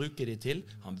han skal bruke de til.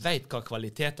 Han vet hva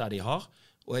kvaliteter de har.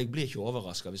 Og jeg blir ikke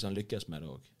overrasket hvis han lykkes med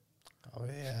det også.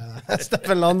 Ja,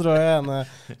 Steffen Landro en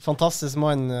fantastisk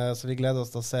mann som vi gleder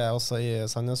oss til å se også i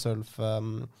Sandnes Ulf.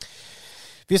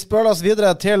 Vi spør oss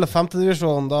videre til 5.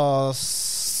 divisjon. Da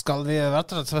Skal vi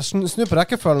rett og slett snu på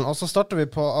rekkefølgen, og så starter vi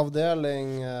på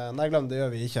avdeling... Nei, glem, det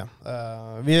gjør vi ikke.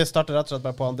 Vi starter rett og slett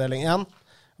bare på avdeling 1.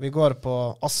 Vi går på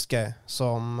Askøy,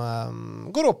 som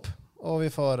går opp. Og vi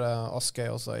får Askøy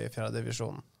også i 4.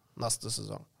 divisjon neste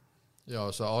sesong. Ja,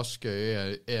 så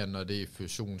Askøy en av de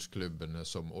fusjonsklubbene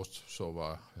som også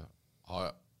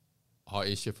har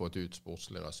ikke fått ut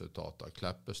sportslige resultater.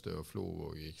 Kleppestø og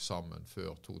Florvåg gikk sammen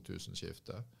før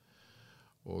 2000-skiftet.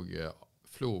 Og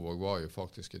Florvåg var jo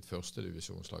faktisk et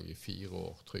førstedivisjonslag i 4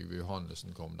 år. Trygve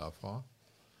Johannesen kom derfra.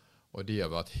 Og de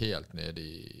har vært helt nede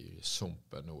i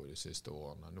sumpen nå de siste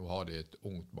årene. Nå har de et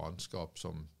ungt mannskap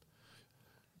som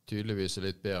tydeligvis er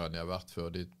litt bedre enn de har vært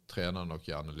før. De trener nok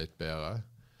gjerne litt bedre.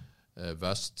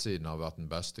 Vestsiden har vært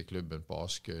den beste klubben på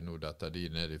Askøy. Nå dette er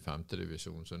de nede i 5.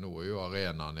 divisjon, så nå er jo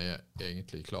arenaen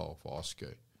egentlig klar for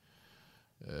Askøy.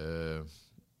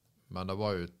 Men det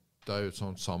er jo et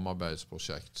sånt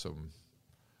samarbeidsprosjekt som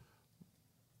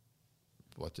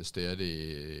var til stede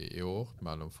i år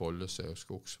mellom Follese og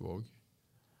Skogsvåg.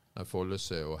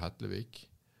 Follese og Hetlevik.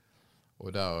 Og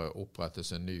der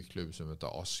opprettes en ny klubb som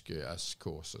heter Askøy SK,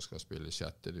 som skal spille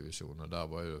 6. divisjon. Og der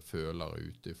var jo følere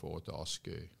ute i forhold til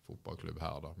Askøy fotballklubb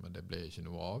her da, men det ble ikke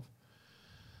noe av.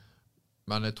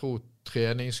 Men jeg tror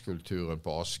treningskulturen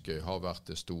på Askøy har vært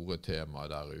det store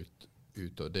temaet der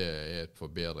ute, og det er et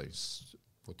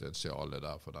forbedringspotensial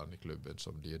der for denne klubben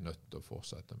som de er nødt til å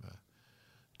fortsette med.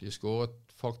 De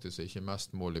skåret faktisk ikke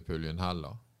mest mål i puljen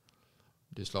heller.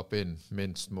 De slapp inn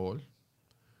minst mål.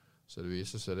 Så det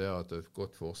viser seg det at et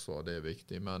godt forsvar det er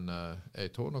viktig, men jeg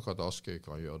tror nok at Askøy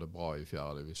kan gjøre det bra i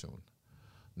 4. divisjon.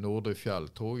 Nordre Fjell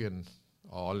tror jeg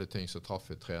av alle ting som traff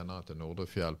et trener til Nordre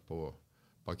Fjell på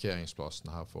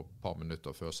parkeringsplassen her for et par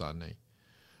minutter før sending.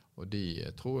 Og de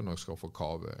tror jeg nok skal få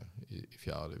kave i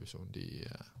 4. divisjon.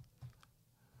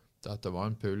 Dette var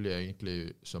en pulje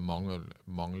egentlig som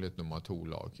manglet nummer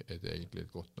 2-lag. Egentlig et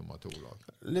godt nummer 2-lag.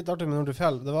 Litt artig med Nordre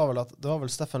Fjell, det var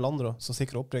vel Steffen Landro som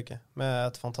sikret opprykket, med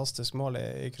et fantastisk mål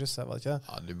i krysset, var det ikke det?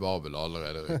 Ja, de var vel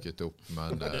allerede rykket opp,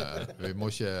 men vi må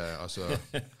ikke, altså...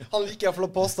 Han liker å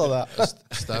påstå det.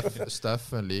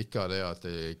 Steffen liker det at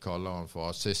de kaller han for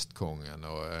assistkongen,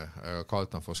 og jeg har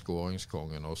kalt han for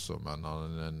skåringskongen også, men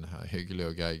han er en hyggelig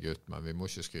og grei gutt, men vi må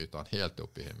ikke skryte han helt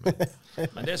opp i himmelen.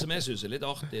 Men det som jeg synes er litt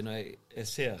artig, når jeg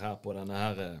ser her på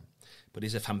på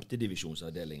disse 5.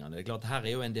 divisjonsavdelingene, det er klart her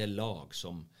er jo en del lag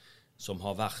som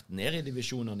har vært nede i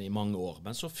divisjonene i mange år,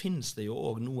 men så finnes det jo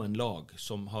også noen lag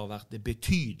som har vært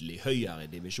betydelig høyere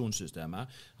i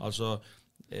divisjonssystemet. Altså,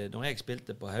 når jeg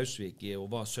spilte på Hausvik og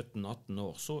var 17-18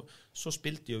 år, så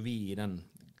spilte jo vi i den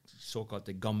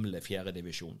såkalte gamle 4.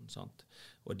 divisjonen, sant?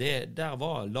 Og der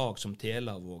var lag som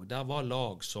Telavåg, der var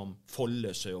lag som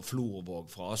Follesø og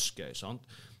Florvåg fra Askøy, sant?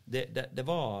 Det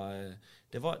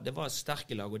var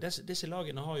sterke lag, og disse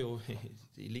lagene har jo,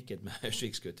 i likhet med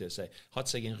Hausvik skulle til å si, hatt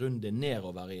seg en runde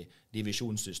nedover i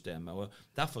divisjonssystemet, og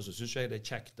derfor så synes jeg det er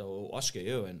kjekt, og Askøy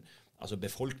er jo altså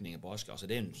befolkningen på Askøy, altså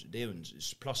det er jo en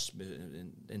plass,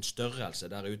 en størrelse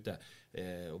der ute,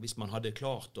 og hvis man hadde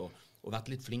klart å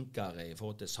vært litt flinkere i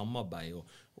forhold til samarbeid,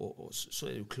 og så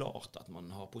er det jo klart at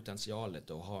man har potensialet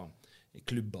til å ha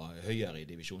klubber høyere i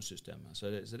divisjonssystemet. Så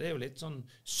det er jo litt sånn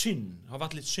synd, har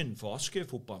vært litt synd for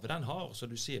Askøy-fotballen, for den har, som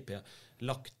du sier Per,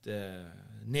 lagt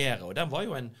ned, og den var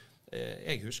jo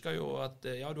jeg husker jo at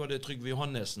du hadde Trygve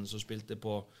Johannesen som spilte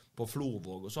på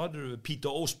Florvåg, og så hadde du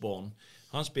Peter Osborne,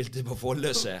 han spilte på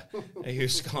Follese. Jeg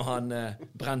husker han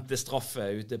brente straffe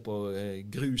ute på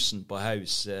grusen på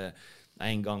Haus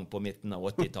en gang på midten av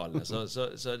 80-tallet.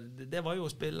 Så det var jo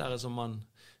spillere som man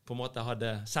på en måte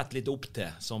hadde sett litt opp til,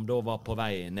 som da var på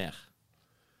vei ned.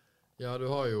 Ja, du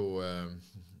har jo,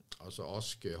 altså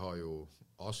Askøy og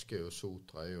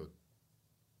Sotra er jo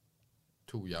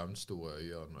 2 jevnstore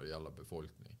øyer når det gjelder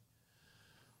befolkning.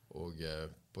 Og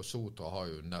på Sotra har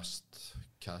jo Nest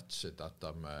catchet dette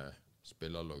med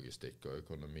spillerlogistikk og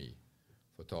økonomi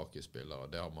for tak i spillere.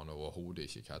 Det har man overhodet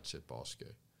ikke catchet på Askøy.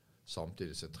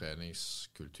 Samtidig så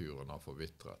treningskulturen har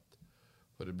forvittret.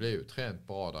 For det ble jo trent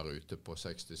bra der ute på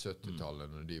 60-70-tallet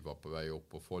når de var på vei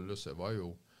opp, og Follese var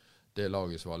jo det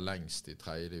laget som var lengst i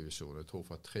 3. divisjon, jeg tror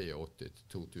fra 83 til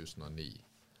 2009.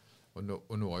 Og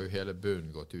nå har jo hele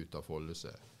bunnen gått ut av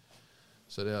Follese.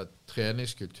 Så det at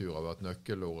treningskultur har vært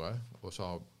nøkkelordet, og så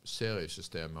har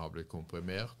seriesystemet har blitt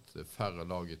komprimert, det er færre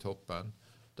lag i toppen,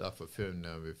 derfor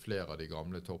finner vi flere av de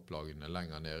gamle topplagene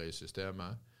lenger nede i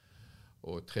systemet,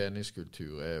 og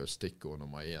treningskultur er jo stikkord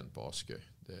nummer 1 på Askøy.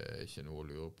 Det er ikke noe å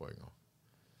lure på engang.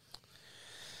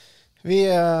 Vi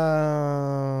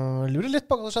lurer litt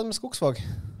på hva som skjedde med Skogsvåg.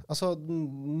 Altså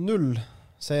 0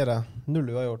 seire,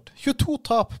 0 uavgjort. 22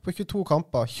 tap på 22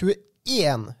 kamper,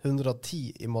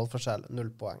 110 i målforskjell,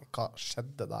 0 poeng. Hva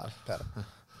skjedde der, Per?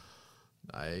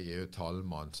 Nei, jeg jo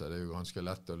tallmann, så det jo ganske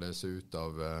lett å lese ut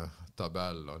av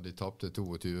tabellen. De tappte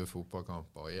 22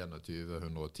 fotballkamper og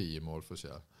 110 i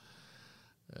målforskjell.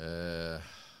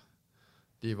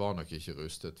 De var nok ikke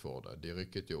rustet for det. De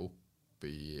rykket jo opp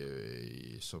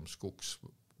som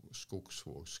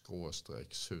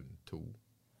Skogsvåg/Sund 2.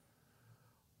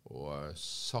 Og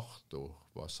Sartor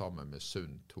var sammen med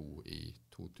Sund 2 i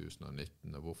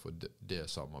 2019. Og hvorfor det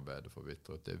samarbeidet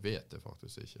forvitret, det vet jeg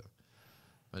faktisk ikke.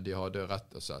 Men de hadde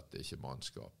rett og slett ikke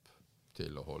mannskap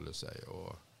til å holde seg.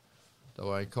 Og det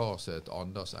var en kar som het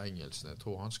Anders Engelsen. Jeg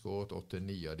tror han skåret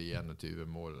 8-9 av de 21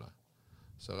 målene.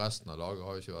 Så resten av laget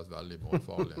har jo ikke vært veldig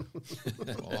målfarlige.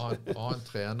 og han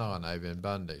treneren Eivind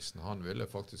Bendiksen, han ville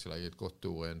faktisk legge et godt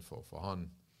ord inn for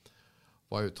han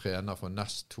var jo trener for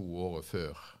nest 2 året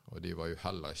før, og de var jo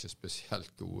heller ikke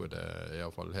spesielt gode, det i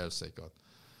hvert fall helt sikkert.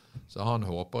 Så han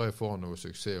håper jeg får noen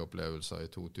suksessopplevelser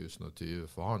i 2020,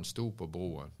 for han sto på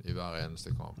broen i hver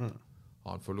eneste kamp.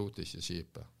 Han forlot ikke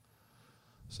skipet.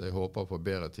 Så jeg håper på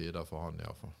bedre tider for han i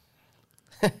hvert fall.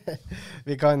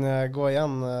 Vi kan gå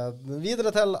igjen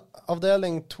videre til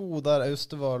avdeling 2, der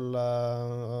Austevoll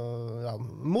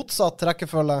motsatt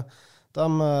rekkefølge. De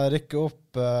rykker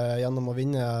opp gjennom å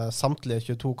vinne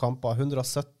samtlige 22 kamper,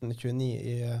 117-29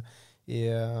 i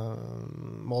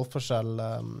målforskjell,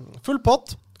 full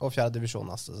pott og 4. divisjon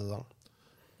neste sesong.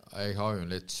 Jeg har jo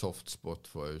en litt soft spot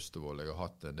for Austevoll. Jeg har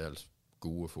hatt en del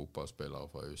gode fotballspillere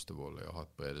fra Austevoll. Jeg har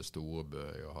hatt Brede Storebø,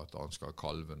 jeg har hatt Ansgar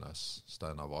Kalvenes,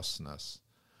 Steinar Vassnes.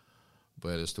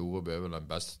 Brede Storebø er vel den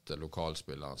beste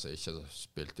lokalspilleren som ikke har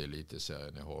spilt i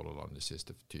eliteserien i Hordaland de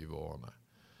siste 20 årene.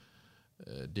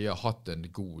 De har hatt en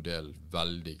god del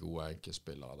veldig gode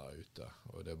enkeltspillere der ute,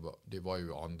 og de var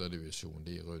jo i 2. divisjon,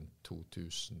 de rundt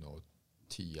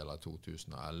 2010 eller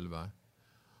 2011,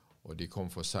 og de kom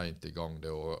for sent i gang det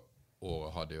året.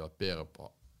 Hadde de vært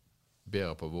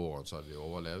bedre på våren, så hadde de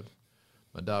overlevd.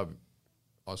 Men der,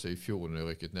 altså i fjor når de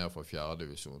rykket ned fra 4.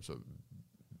 divisjon, så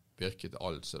virket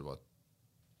alt så det var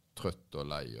trøtt og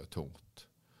lei og tungt.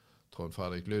 Trond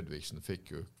Fredrik Ludvigsen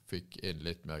fikk inn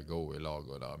litt mer go i lag,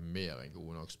 og det er mer enn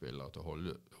gode nok spillere til å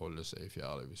holde seg i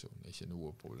 4. divisjon. Ikke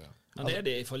noe problem. Men det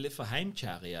det litt for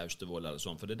heimkjære i Austevoll eller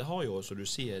sånn, for det har jo, som du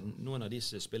sier, noen av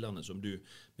disse spillerne som du,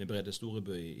 med Brede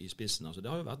Storebø i spissen, altså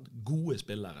det har jo vært gode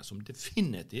spillere som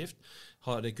definitivt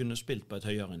hadde kunnet spilt på et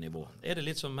høyere nivå. Er det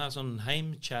litt mer sånn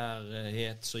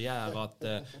heimkjærhet som gjør at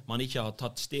man ikke har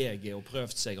tatt steget og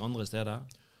prøvd seg andre steder?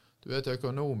 Du vet,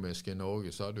 økonomisk i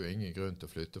Norge så har du ingen grunn til å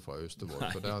flytte fra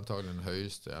Austevoll, for det er antagelig den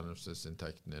høyeste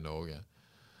gjennomsnittsinntekten i Norge.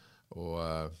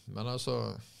 Men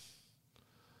altså,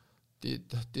 de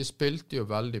spilte jo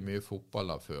veldig mye fotball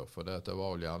der før, for det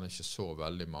var jo gjerne ikke så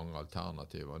veldig mange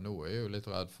alternativer. Nå er jeg jo litt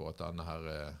redd for at denne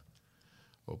her,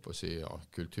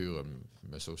 kulturen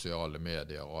med sosiale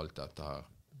medier og alt dette her,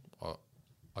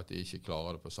 at de ikke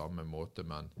klarer det på samme måte,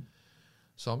 men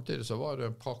samtidig så var det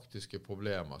en praktiske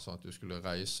problemer, sånn at du skulle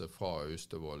reise fra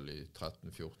Austevoll i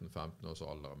 13-14-15 års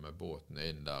alder med båten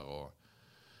inn der, og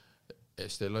jeg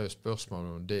stiller jo spørsmål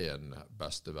om det er den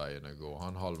beste veien å gå.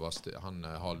 Han Haldor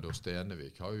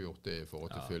Stenevik har jo gjort det i forhold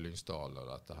til Fyllingsdal og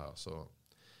dette her, så...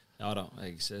 Ja da,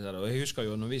 jeg ser det. Og jeg husker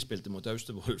jo når vi spilte mot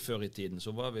Austevoll før i tiden, så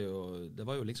var det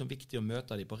var jo liksom viktig å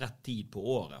møte dem på rett tid på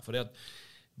året, fordi at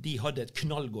de hadde et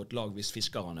knallgodt lag hvis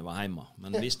fiskerne var hjemme.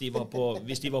 Men hvis de var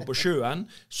på sjøen,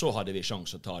 så hadde vi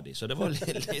sjanse å ta dem. Så det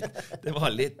var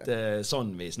litt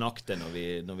sånn vi snakket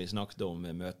når vi snakket om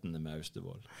møtene med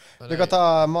Austevoll. Du kan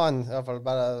ta mann, i hvert fall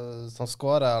bare som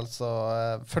skårer, altså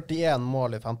 41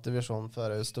 mål i 5. divisjon for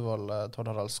Austevoll.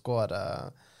 Tord Harald skårer,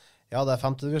 ja det er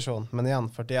 5. divisjon, men igjen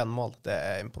 41 mål, det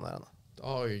er imponerende. Det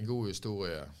har en god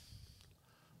historie.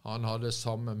 Han hadde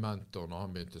samme mentor når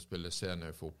han begynte å spille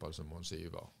seniorfotball som Mons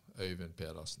Ivar, Øyvind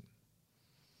Pedersen.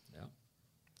 Ja.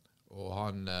 Og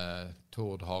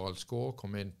Tord Harald Skår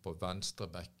kom inn på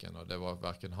venstrebekken, og det var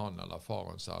hverken han eller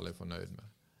faren særlig fornøyd med.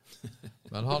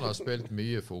 Men han har spilt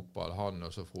mye fotball, han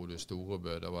og så Frode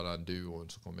Storebø, det var den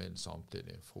duoen som kom inn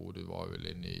samtidig. Frode var vel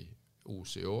inne i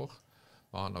Os i år,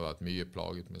 men han har vært mye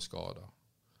plaget med skader.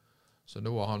 Så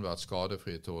nå har han vært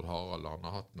skadefri, Tord Harald. Han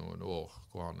har hatt noen år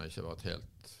hvor han ikke har vært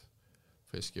helt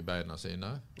frisk i beina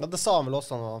sine. Ja, det sa han vel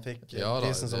også når han fikk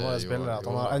prisen som var spiller, at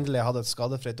han har endelig hatt et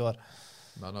skadefritt år.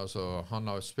 Men altså, han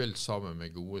har spilt sammen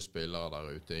med gode spillere der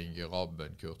ute. Inge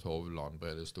Rabben, Kurt Hovland,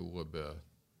 Brede Storebø,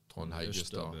 Trond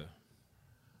Heggestad.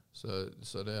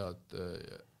 Så det at,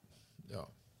 ja.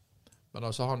 Men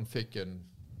altså, han fikk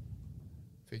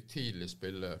tidlig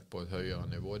spille på et høyere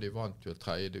nivå. De vant jo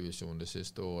 3. divisjon det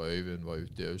siste året Øyvind var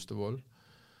ute i Austevoll.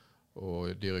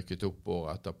 Og de rykket opp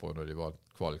året etterpå når de var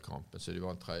kvalkampen, så de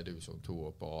var en 3. divisjon 2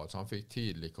 år på rad. Så han fikk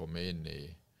tidlig komme inn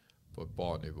på et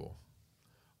bra nivå.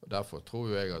 Og derfor tror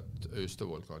jeg at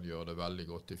Austevoll kan gjøre det veldig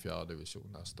godt i 4.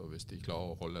 divisjon neste år, hvis de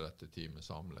klarer å holde dette teamet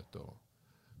samlet og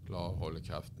klarer å holde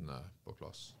kreftene på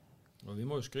plass. Og vi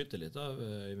må jo skryte litt av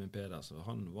Øyvind Pedersen.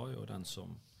 Han var jo den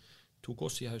som tok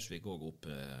oss i Hausvik også opp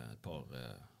et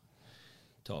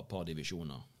par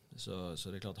divisjoner. Så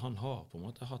det er klart han har på en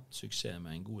måte hatt suksess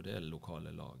med en god del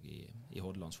lokale lag i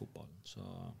Hordalandsfotballen.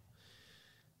 Så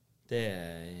det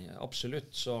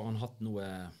absolutt så har han hatt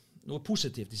noe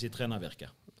positivt i sitt trenervirke.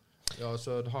 Ja,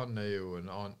 så han jo en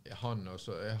annen, jeg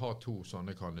har 2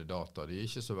 sånne kandidater. De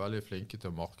ikke så veldig flinke til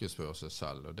å markedsføre seg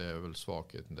selv, og det vel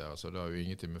svakheten der, så det har jo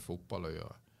ingenting med fotball å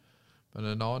gjøre. Men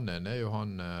en annen jo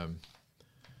han,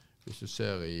 hvis du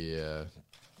ser i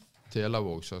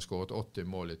Telavåg, som har skåret 80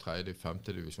 mål i 3. og 5.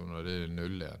 divisjon, og det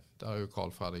 0-1. Der jo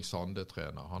Carl Fredrik Sande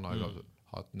trener. Han har jo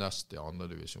hatt nest i 2.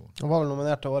 divisjon. Han var vel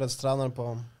nominert til årets trener på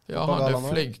Ja, han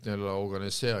flink når det gjelder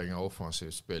organisering av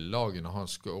offensivt spill. Lagene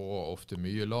hans skårer ofte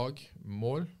mye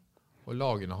mål, og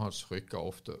lagene hans rykker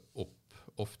ofte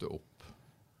opp.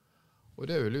 Og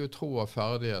det vil jo tro av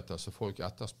ferdigheter som folk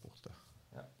etterspurte.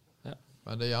 Ja.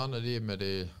 Men det gjerne de med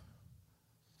de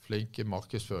flinke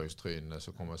markedsføringstrynene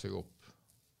som kommer seg opp.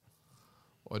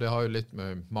 Og det har jo litt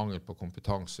med mangel på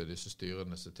kompetanse, disse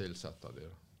styrene som tilsetter de.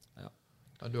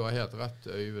 Men du har helt rett,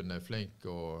 Øyvind flink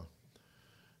og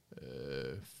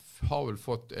har vel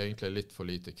fått egentlig litt for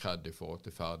lite kred i forhold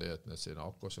til ferdighetene sine,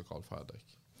 akkurat som Carl Fredrik.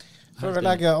 Før vi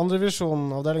legger 2.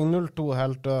 divisjon, avdeling 02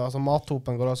 helt, altså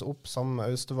Mathopen går altså opp sammen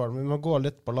med Austevoll, men vi må gå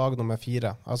litt på lag nummer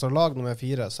 4. Altså lag nummer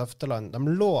 4, Søfteland, de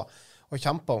lå og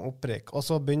kjempet om opprykk, og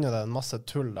så begynner det en masse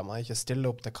tull der man ikke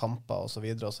stiller opp til kamper og så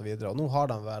videre og så videre, og nå har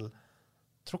de vel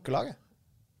trukket laget?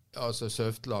 Ja, altså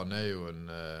Søfteland jo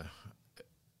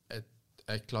et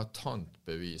eklatant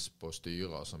bevis på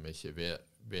styrer som ikke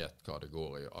vet hva det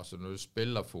går i. Altså når du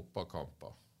spiller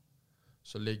fotballkamper,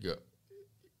 så ligger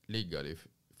det i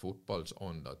fotballens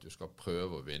ånd at du skal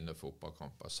prøve å vinne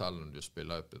fotballkamper. Selv om du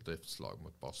spiller et bedriftslag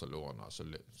mot Barcelona, så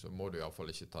må du i hvert fall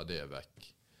ikke ta det vekk.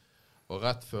 Og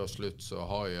rett før slutt så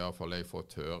har i hvert fall jeg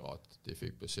fått høre at de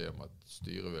fikk beskjed om at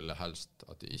styret ville helst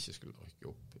at de ikke skulle rykke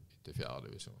opp til 4.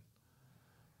 divisjon.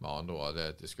 Med andre ord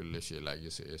det at de skulle ikke legge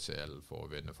seg i selen for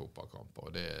å vinne fotballkamper.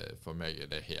 Og for meg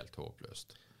det helt håpløst.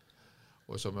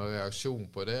 Og som en reaksjon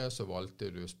på det, så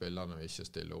valgte du spillerne å ikke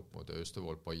stille opp mot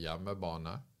Austevoll på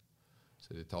hjemmebane. Så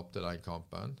de tappte den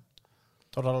kampen.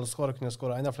 Tordal kunne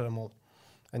skåre enda flere mål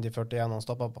enn de 41 han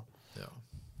stoppet på. Ja.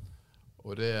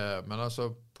 Men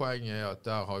altså, poenget at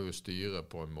der har jo styret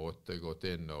på en måte gått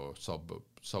inn og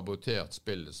sabotert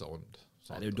spillets ånd.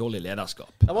 Det jo dårlig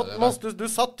lederskap. Du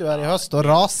satt jo her i høst og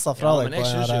rasa fra deg. Men jeg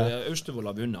synes jo Austevoll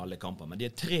har vunnet alle kamper, men de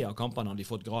 3 av kampene har de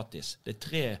fått gratis. Det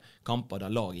 3 kamper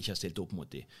der lag ikke har stilt opp mot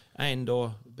de. En da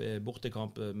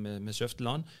bortekamp med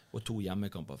Søfteland, og 2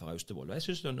 hjemmekamper for Austevoll. Og jeg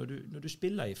synes da, når du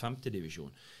spiller i 5.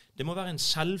 divisjon, det må være en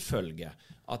selvfølge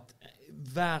at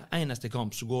hver eneste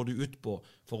kamp så går du ut på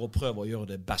for å prøve å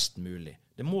gjøre det best mulig.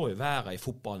 Det må jo være i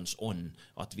fotballens ånd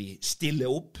at vi stiller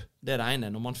opp. Det det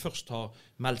ene. Når man først har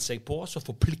meldt seg på, så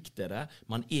forplikter det.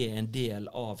 Man en del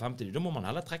av 50. Da må man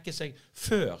heller trekke seg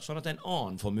før, sånn at en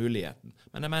annen får muligheten.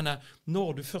 Men jeg mener, når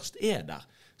du først der,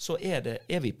 så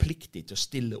vi pliktige til å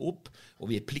stille opp, og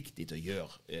vi pliktige til å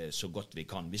gjøre så godt vi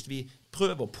kan. Hvis vi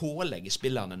prøver å pålegge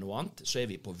spillerne noe annet, så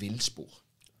vi på villspor.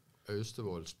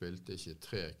 Austevoll spilte ikke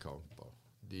 3 kamper.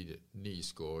 De 9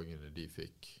 skåringene de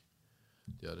fikk,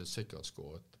 de hadde sikkert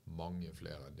skåret mange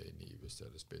flere enn de 9 hvis de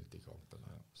hadde spilt i kampen.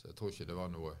 Så jeg tror ikke det var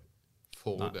noe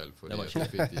fordel for de som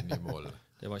fikk de 9 målene.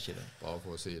 Det var ikke det. Bare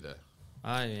for å si det.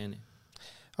 Nei, jeg enig.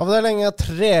 Avdeling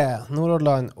 3,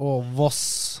 Nordhordland og Voss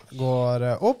går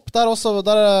opp. Der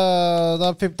skjedde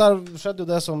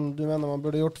jo det som du mener man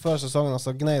burde gjort før sesongen,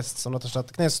 altså Gneist, som rett og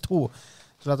slett, Gneist 2,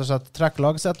 så rett og slett trekk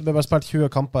lagsett. Det ble bare spilt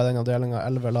 20 kamper i den avdelingen,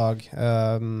 11 lag.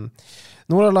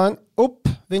 Nordhordland opp,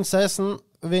 vinner 16,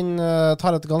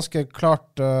 tar et ganske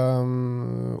klart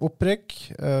opprykk,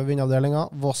 vinner avdelingen.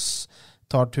 Voss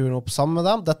tar turen opp sammen med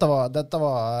dem. Det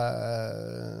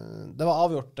var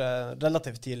avgjort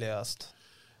relativt tidlig i høst.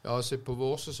 Ja, altså på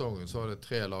vårsesongen så var det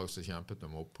 3 lag som kjempet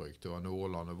om opprykk. Det var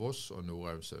Nordhordland og Voss og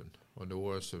Nordhaugsund. Og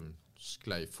Nordhaugsund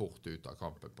sklei fort ut av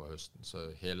kampen på høsten,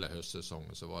 så hele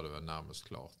høstsesongen så var det vel nærmest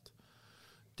klart.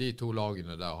 De 2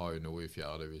 lagene der har jo noe i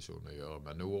 4. divisjon å gjøre,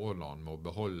 men Nordhordland må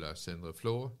beholde Sindre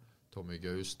Flå, Tommy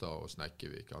Gaustad og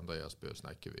Snekkevik, Andreas Bø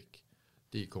Snekkevik.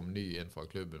 De kom ny inn fra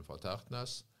klubben fra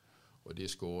Tertnes, og de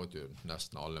skåret jo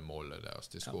nesten alle målene deres.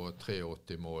 De skåret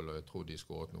 83 mål, og jeg tror de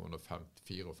skåret noen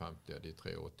 54 av de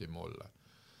 83 målene.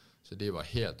 Så de var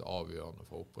helt avgjørende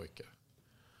for opprykket.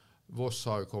 Voss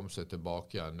har jo kommet seg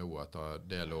tilbake igjen nå etter en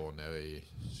del år nede i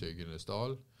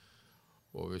Syggenesdal.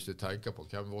 Og hvis du tenker på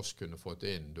hvem Voss kunne fått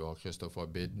inn, du har Kristoffer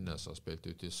Bidnes som har spilt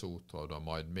ute i Sotra, du har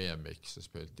Maid Memik som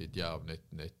spilt i Djerv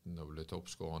 1919 og ble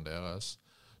toppskåren deres.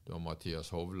 Du har Mathias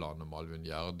Hovland og Malvin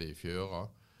Gjerde i Fjøra.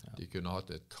 De kunne hatt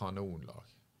et kanonlag.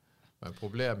 Men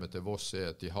problemet til Voss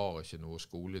at de har ikke noe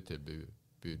skoletilbud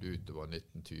utover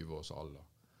 19-20 års alder.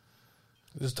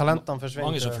 Talentene forsvinner.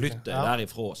 Mange som flytter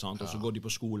derifra, sant? Og så går de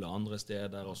på skole andre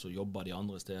steder, og så jobber de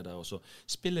andre steder, og så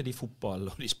spiller de fotball,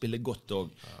 og de spiller godt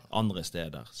også andre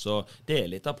steder. Så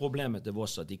det litt av problemet til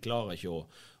Voss, at de klarer ikke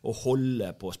å holde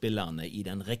på spillerne i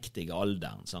den riktige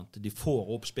alderen. Sant? De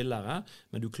får opp spillere,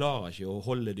 men du klarer ikke å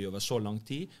holde de over så lang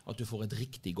tid at du får et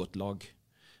riktig godt lag.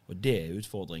 Og det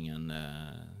utfordringen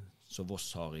som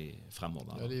Voss har i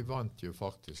fremover. Ja, de vant jo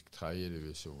faktisk 3.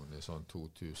 divisjon i sånn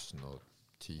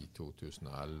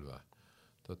 2010-2011.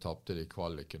 Da tappte de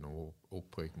kvaliken og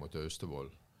opprykk mot Austevoll.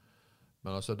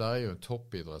 Men altså, det jo en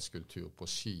toppidrettskultur på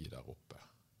ski der oppe.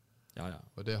 Ja.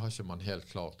 Og det har ikke man helt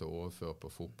klart å overføre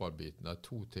på fotballbiten. Det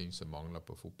 2 ting som mangler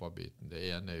på fotballbiten. Det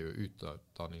ene jo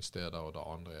utdanningssteder, og det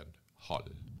andre en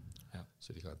hall. Ja. Så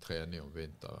de kan trene i om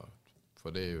vinteren.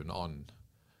 For det jo en annen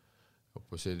jeg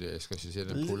skal ikke si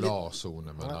det en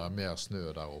polarzone, men det mer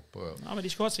snø der oppe. Ja, men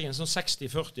de skal ha seg en sånn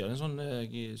 60-40, en sånn,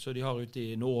 så de har ute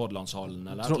i Nordhordlandshallen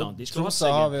eller et eller annet. De skal ha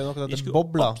seg har vi jo noe til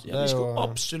bobla. De skal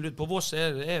absolutt, på Voss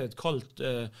et kaldt,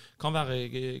 kan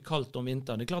være kaldt om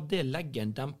vinteren. Det klart det legger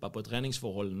en demper på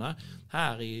treningsforholdene.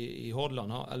 Her i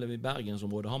Hordaland, eller i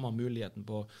Bergensområdet, har man muligheten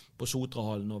på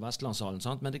Sotrahallen og Vestlandshallen,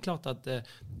 sant? Men det klart at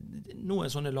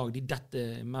noen sånne lag, de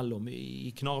detter mellom.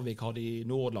 I Knarvik har de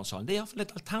Nordhordlandshallen. Det I hvert fall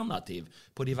et alternativ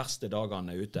på de verste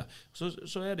dagene ute. Så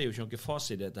det jo ikke noe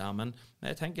fasit i dette her, men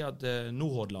jeg tenker at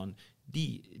Nordhordland,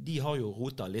 de har jo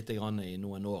rotet litt grann I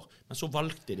noen år, men så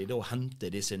valgte de da å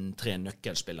hente disse 3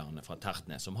 nøkkelspillerne fra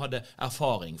Tertnes, som hadde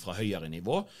erfaring fra høyere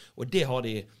nivå, og det har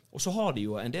de, og så har de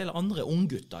jo en del andre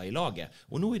unggutter I laget,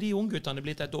 og nå de ungguttene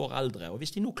blitt et år eldre, og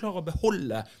hvis de nå klarer å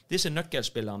beholde disse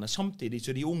nøkkelspillerne samtidig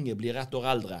så de unge blir et år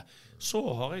eldre, så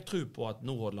har jeg tro på at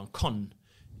Nordhordland kan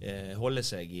holde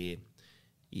seg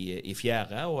I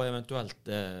fjerde, og eventuelt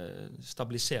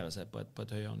stabilisere seg på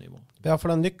et høyere nivå. Ja,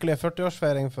 for den lykkelige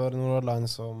 40-årsfeiring for Nordhordland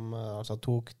som altså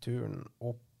tok turen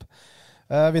opp.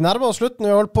 Vi nærmer oss slutten,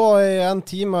 vi holdt på I 1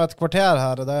 time og et kvarter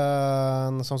her. Det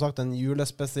som sagt en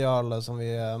julespesial som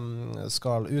vi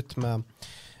skal ut med.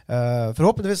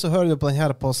 Forhåpentligvis så hører du på den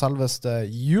her på selveste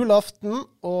julaften,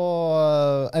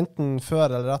 og enten før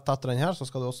eller rett etter den her så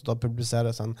skal det også da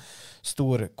publiseres en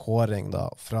stor kåring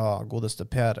da fra godeste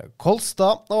Per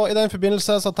Kolstad, og I den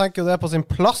forbindelse så tenker jeg det på sin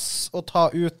plass å ta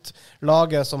ut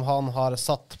laget som han har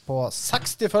satt på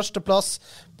 61. plass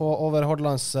på over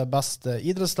Hordalands beste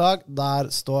idrettslag.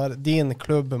 Der står din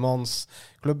klubb, Mons,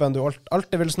 klubben du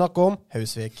alltid vil snakke om,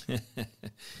 Hausvik.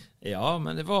 Ja,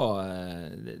 men det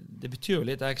betyr jo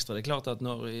litt ekstra. Det klart at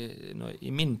når I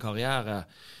min karriere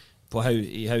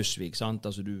I Hausvik, sant?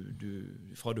 Altså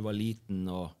fra du var liten,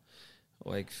 og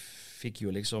jeg fikk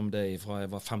jo liksom det fra jeg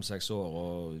var 5-6 år,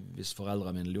 og hvis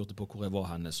foreldrene mine lurte på hvor jeg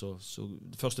var henne, så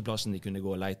førsteplassen de kunne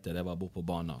gå og lete, det var bort på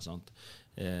baner, sant?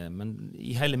 Men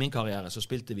I hele min karriere så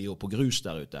spilte vi jo på grus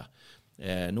der ute.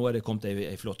 Nå det kommet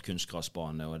en flott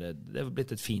kunstgrasbane, og det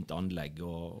blitt et fint anlegg,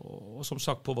 og som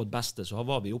sagt på vårt beste så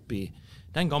var vi oppe I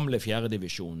den gamle 4.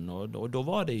 divisjonen, og da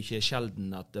var det ikke sjelden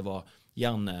at det var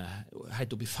gjerne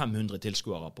helt opp I 500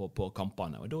 tilskuere på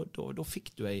kampene, og da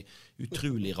fikk du en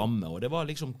utrolig ramme, og det var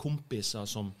liksom kompiser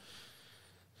som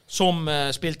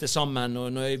spilte sammen,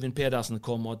 og når Øyvind Pedersen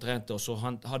kom og trente, så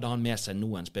hadde han med seg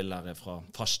noen spillere fra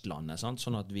fastlandet, sant?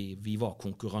 Sånn at vi var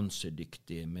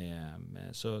konkurransedyktige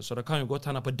så det kan jo godt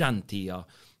hende på den tida,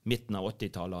 midten av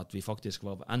 80-tallet, at vi faktisk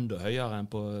var enda høyere enn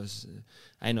på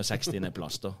 61.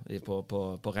 plass da,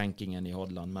 på rankingen I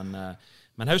Hordaland,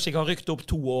 men Hausvik har rykt opp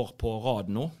 2 år på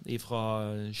rad nå,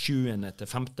 fra 7.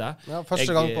 til 5. Ja,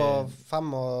 første gang på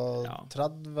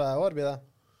 35 år blir det.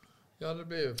 Ja, det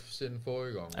blir jo siden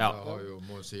forrige gang. Ja. Der har jo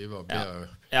Mons Ivar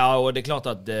Ja, og det klart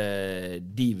at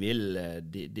de vil,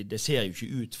 det ser jo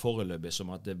ikke ut foreløpig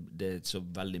som at det så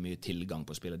veldig mye tilgang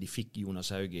på spillere. De fikk Jonas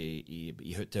Hauge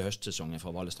til høstsesongen fra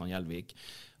Vallestrand Gjelvik,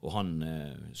 og han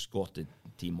skårte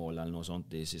 10 mål eller noe sånt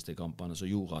de siste kampene, som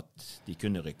gjorde at de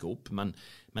kunne rykke opp. Men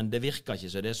det virker ikke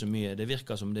så det så mye, det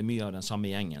virker som det mye av den samme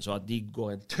gjengen. Så at de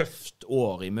går et tøft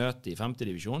år I møte I 5.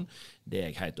 divisjon, det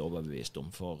jeg helt overbevist om.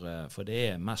 For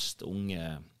det mest unge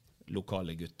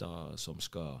lokale gutter som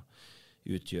skal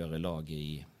utgjøre laget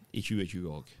I 2020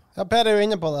 også. Ja, Per er jo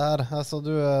inne på det her. Altså,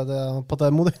 på det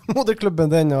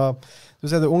moderklubben din, og du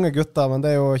sier det er unge gutter, men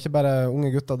det er jo ikke bare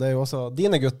unge gutter, det er jo også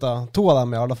dine gutter, 2 av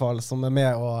dem i alle fall, som er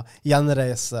med å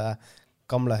gjenreise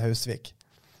gamle Hausvik.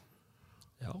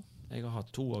 Ja, jeg har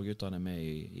hatt 2 av gutterne med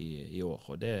i år,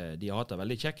 og de har hatt det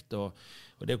veldig kjekt, og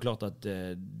det er jo klart at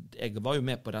jeg var jo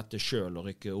med på dette selv, å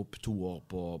rykke opp 2 år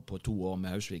på 2 år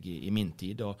med Hausvik i min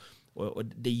tid,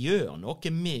 og det gjør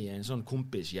noe med en sånn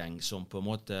kompisgjeng som på en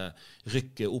måte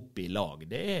rykker opp i lag.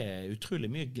 Det er utrolig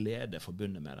mye glede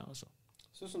forbundet med det, altså.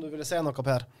 Synes du ville se noe,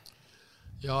 Per?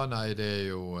 Ja, nei, det er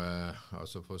jo,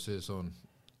 altså for å si det sånn,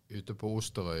 ute på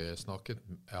Osterøy,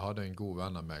 jeg hadde en god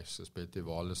venn av meg som spilte i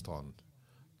Valestrand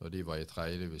når de var i 3.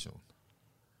 divisjon.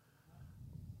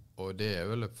 Og det er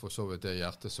vel for så vidt det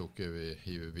hjertesukket vi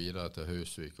hiver videre til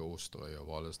Hausvik og Osterøy og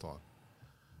Valestrand.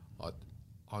 At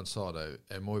han sa det,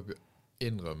 jeg må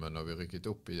innrømme når vi rykket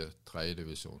opp i 3.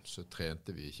 divisjon, så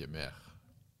trente vi ikke mer.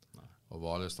 Og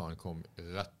Valestrand kom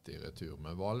rett i retur.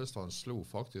 Men Valestrand slo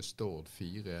faktisk Stord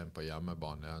 4-1 på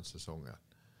hjemmebane i den sesongen.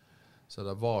 Så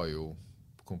det var jo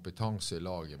kompetanse i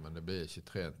laget, men det ble ikke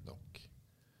trent nok.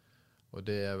 Og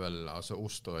det er vel, altså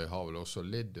Osterøy har vel også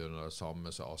lidd under det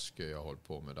samme som Askøy har holdt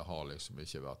på med. Det har liksom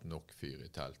ikke vært nok fyr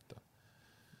i teltet.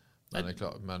 Men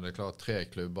det er klart 3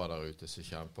 klubber der ute som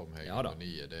kjemper om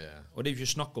hegemoniet. Og det er jo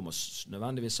ikke snakk om å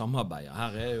nødvendigvis samarbeide.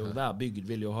 Her er jo hver bygd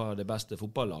vil jo ha det beste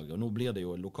fotballaget, og nå blir det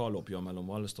jo lokaloppgjør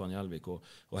mellom Valestrand, Gjelvik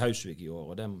og Hausvik i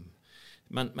år.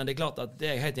 Men det er klart at det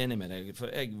er jeg helt enig med deg, for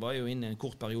jeg var jo inne i en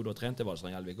kort periode og trente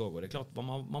Valestrand Gjelvik også, og det er klart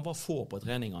man var få på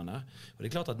treningene, og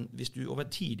det er klart at hvis du over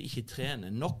tid ikke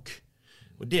trener nok,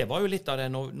 og det var jo litt av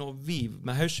det når vi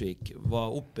med Hausvik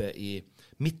var oppe i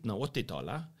midten av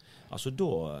 80-tallet, altså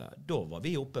da var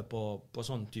vi oppe på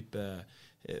sånn type,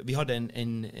 vi hadde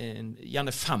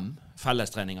gjerne 5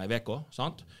 fellestreninger i veka,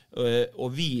 sant?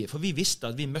 Og for vi visste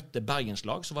at vi møtte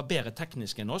Bergenslag som var bedre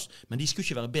teknisk enn oss, men de skulle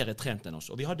ikke være bedre trent enn oss.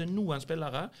 Og vi hadde noen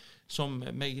spillere, som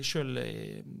meg selv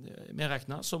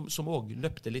medregnet, som også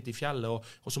løpte litt i fjellet,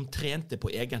 og som trente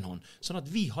på egen hånd. Sånn at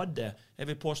vi hadde,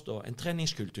 jeg vil påstå, en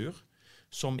treningskultur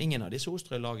som ingen av disse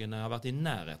Osterøy-lagene har vært i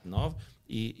nærheten av.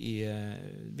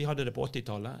 Vi hadde det på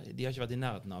 80-tallet, de har ikke vært i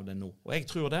nærheten av det nå. Og jeg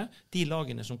tror det, de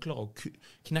lagene som klarer å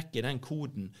knekke den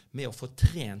koden med å få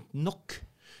trent nok,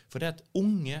 for det at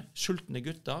unge, sultne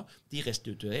gutter, de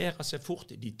restituerer seg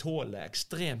fort, de tåler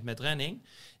ekstremt med trening,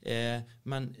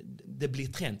 men det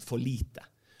blir trent for lite.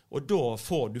 Og da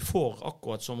får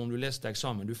akkurat som om du leste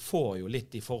eksamen, du får jo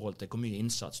litt i forhold til hvor mye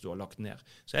innsats du har lagt ned.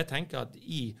 Så jeg tenker at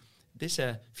i disse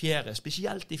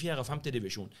spesielt i 4. og 5.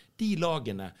 divisjon, de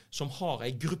lagene som har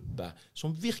en gruppe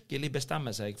som virkelig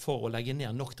bestemmer seg for å legge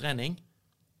ned nok trening,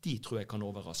 de tror jeg kan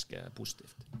overraske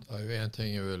positivt. Det er jo en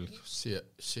ting jeg vil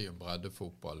si om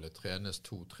breddefotball. Det trenes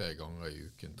 2-3 ganger i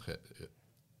uken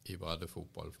i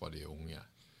breddefotball fra de unge.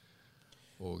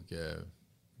 Og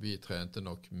vi trente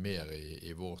nok mer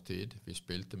i vår tid. Vi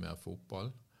spilte mer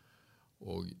fotball.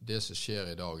 Og det som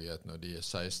skjer i dag er at når de er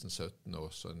 16-17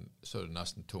 år, så er det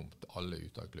nesten tomt, alle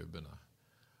ute av klubbene.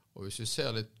 Og hvis vi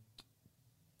ser litt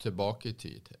tilbake i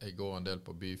tid, jeg går en del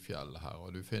på Byfjellet her,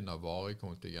 og du finner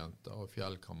varekontingenter og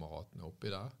fjellkameratene oppi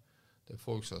der. Det er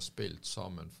folk som har spilt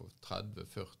sammen for 30,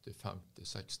 40, 50,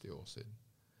 60 år siden.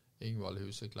 Ingvald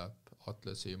Huseklepp,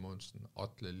 Atle Simonsen,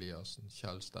 Atle Eliassen,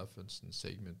 Kjell Steffensen,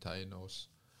 Sigmund Teinås,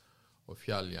 og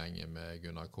fjellgjengen med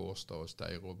Gunnar Kårstad og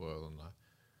Steiro-brødrene.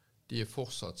 De er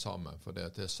fortsatt sammen, for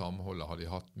det samholdet har de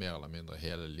hatt mer eller mindre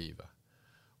hele livet.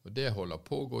 Og det holder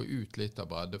på å gå ut litt av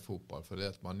breddefotball, for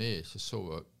det at man er ikke så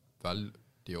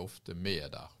veldig ofte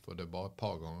med der, for det er bare et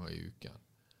par ganger i uken.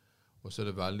 Og så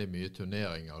er det veldig mye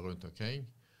turneringer rundt omkring,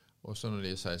 og så når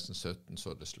de er 16-17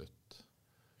 så er det slutt.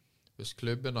 Hvis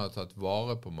klubben har tatt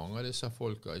vare på mange av disse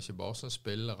folka, ikke bare som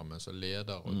spillere, men som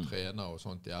ledere og trenere og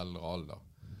sånt i eldre alder,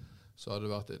 så har det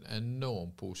vært en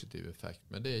enorm positiv effekt.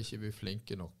 Men det er ikke vi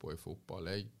flinke nok på i fotball.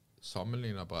 Jeg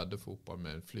sammenligner breddefotball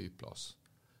med en flyplass.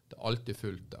 Det er alltid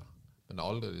fullt der, men det er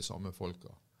aldri de samme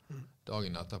folka.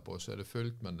 Dagen etterpå så er det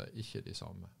fullt, men det er ikke de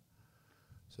samme.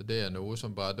 Så det er noe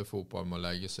som breddefotball må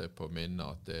legge seg på minne,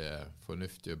 at det er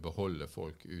fornuftig å beholde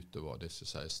folk utover disse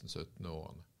 16-17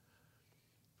 årene.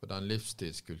 For den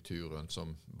livstidskulturen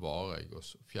som Vareg og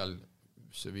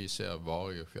så vi ser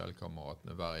Vareg og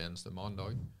fjellkameratene hver eneste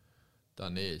mandag,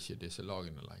 den er ikke disse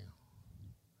lagene lenger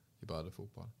i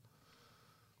breddefotball.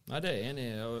 Nei, det er enig,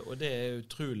 og det er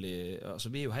utrolig,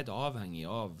 altså vi er jo helt avhengig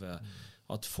av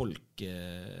at folk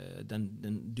vekk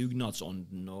den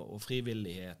dugnadsånden og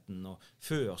frivilligheten. Og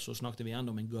før så snakket vi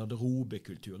gjerne om en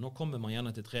garderobekultur. Nå kommer man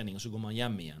gjerne til trening, og så går man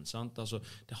hjem igjen. Sant? Altså,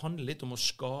 det handler litt om å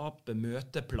skape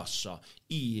møteplasser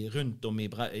rundt om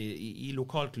i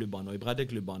lokalklubbene og i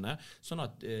breddeklubbene, sånn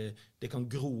at det kan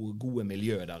gro gode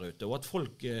miljø der ute, og at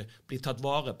folk blir tatt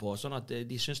vare på, sånn at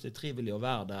de synes det trivelig å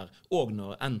være der, og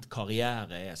når endt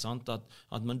karriere sant?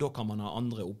 Men da kan man ha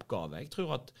andre oppgaver. Jeg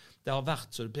tror at det har vært,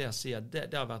 så Per sier,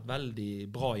 det har vært veldig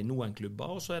bra i noen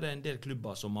klubber, og så det en del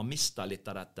klubber som har mistet litt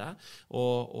av dette,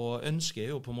 og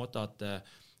ønsker jo på en måte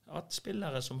at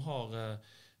spillere som har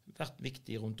vært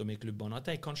viktige rundt om i klubbene, at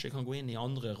de kanskje kan gå inn i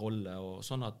andre roller, og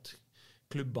sånn at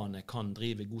klubbene kan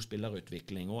drive god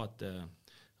spillerutvikling, og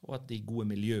at de gode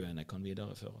miljøene kan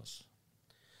videreføres.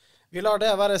 Vi lar det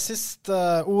være siste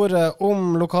ordet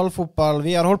om lokalfotball.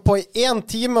 Vi har holdt på i 1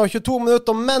 time og 22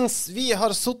 minutter, og mens vi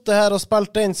har suttet her og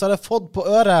spilt inn, så har jeg fått på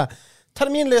øret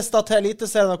terminlista til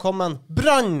Eliteserien har kommet.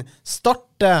 Brann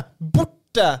starter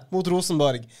borte mot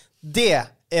Rosenborg. Det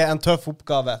en tøff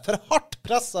oppgave. For hardt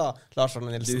presset, Lars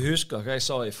Arne Nilsen. Du husker hva jeg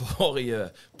sa i forrige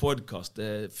podcast.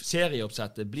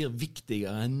 Serieoppsettet blir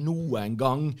viktigere enn noen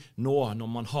gang nå når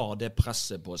man har det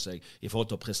presset på seg i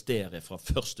forhold til å prestere fra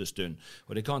første stund.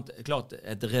 Og det er klart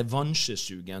et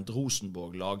revansjesugent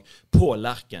Rosenborg-lag på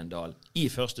Lerkendal i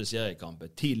første seriekamp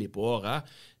tidlig på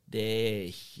året.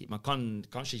 Man kan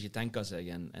kanskje ikke tenke seg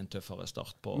en tøffere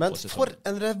start på Men for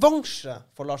en revansje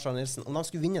for Lars Arne Nilsen om han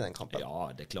skulle vinne den kampen. Ja,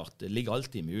 det klart. Det ligger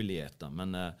alltid muligheter,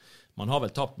 men man har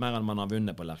vel tapt mer enn man har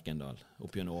vunnet på Lerkendal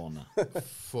opp gjennom årene.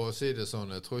 For å si det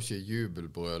sånn, jeg tror ikke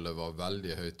jubelbrølet var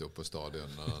veldig høyt oppe på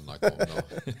stadion når den kom da.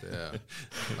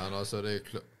 Men altså,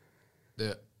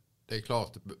 det er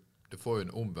klart, det får jo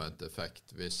en omvendt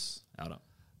effekt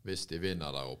hvis de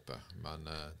vinner der oppe. Men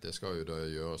det skal jo da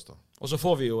gjøres da. Og så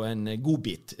får vi jo en god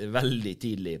bit veldig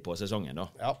tidlig på sesongen da.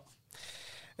 Ja.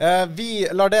 Vi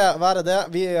lar det være det.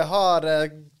 Vi har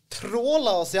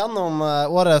trålet oss gjennom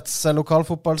årets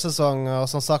lokalfotballsesong, og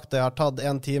som sagt, det har tatt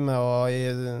 1 time og i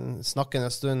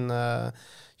snakkende stund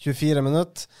 24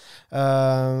 minutter.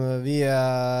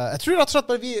 Jeg tror rett og slett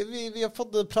bare vi har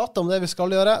fått prate om det vi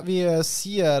skal gjøre. Vi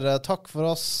sier takk for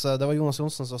oss. Det var Jonas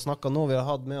Johnsen som snakket nå. Vi har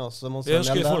hatt med oss Vi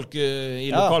ønsker folk i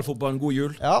lokalfotballen god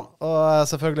jul. Ja, og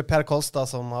selvfølgelig Per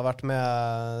Kolstad som har vært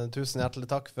med. Tusen hjertelig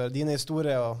takk for dine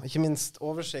historier, og ikke minst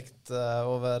oversikt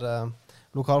over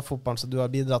lokalfotballen som du har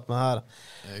bidratt med her.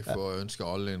 Jeg får ønske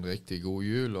alle en riktig god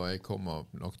jul, og jeg kommer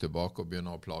nok tilbake og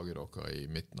begynner å plage dere i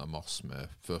midten av mars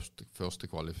med første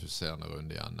kvalifiserende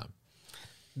runde i NM.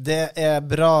 Det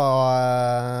bra.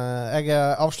 Jeg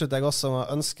avslutter også med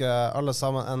å ønske alle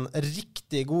sammen en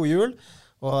riktig god jul,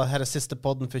 og her siste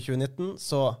podden for 2019,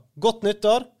 så godt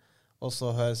nyttår, og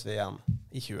så høres vi igjen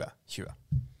i 2020.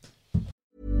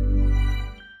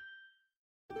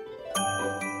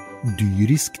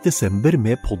 Dyrisk desember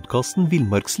med podcasten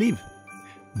Villmarksliv.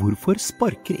 Hvorfor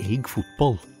sparker elg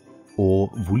fotball? Og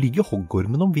hvor ligger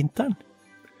hoggormen om vinteren?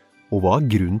 Og hva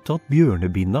grunnen til at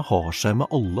bjørnebinna har seg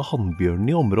med alle hannbjørnene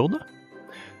i området?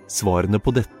 Svarene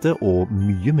på dette og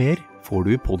mye mer får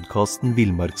du i podcasten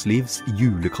Villmarkslivs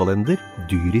julekalender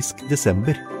Dyrisk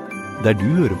desember, der du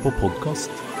hører på podcast.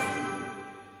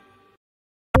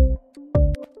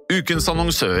 Ukens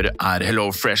annonsør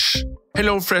HelloFresh.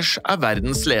 HelloFresh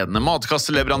verdens ledende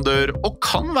matkasseleverandør og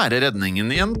kan være redningen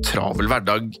i en travel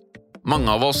hverdag. Mange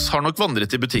av oss har nok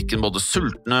vandret i butikken både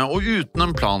sultne og uten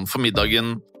en plan for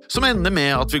middagen, som ender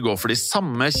med at vi går for de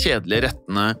samme kjedelige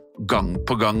rettene gang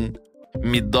på gang.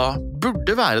 Middag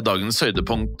burde være dagens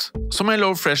høydepunkt. Som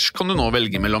HelloFresh kan du nå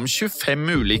velge mellom 25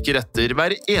 ulike retter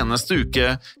hver eneste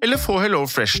uke, eller få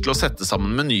HelloFresh til å sette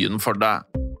sammen menyen for deg.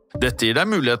 Dette gir deg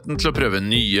muligheten til å prøve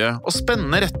nye og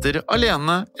spennende retter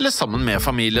alene eller sammen med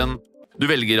familien. Du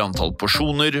velger antall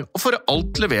porsjoner og får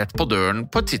alt levert på døren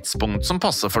på et tidspunkt som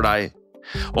passer for deg.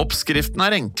 Oppskriften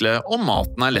enkle og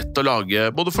maten lett å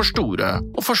lage både for store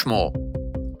og for små.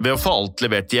 Ved å få alt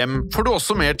levert hjem får du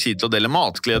også mer tid til å dele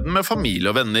matgleden med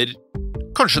familie og venner.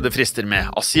 Kanskje det frister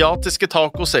med asiatiske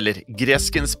tacos eller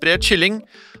greskinspirert kylling?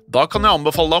 Da kan jeg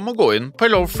anbefale deg om å gå inn på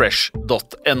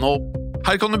hellofresh.no.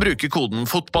 Her kan du bruke koden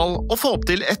fotball og få opp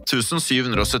til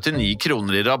 1779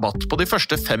 kroner i rabatt på de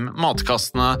første 5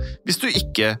 matkassene hvis du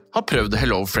ikke har prøvd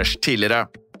HelloFresh tidligere.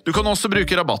 Du kan også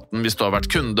bruke rabatten hvis du har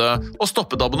vært kunde og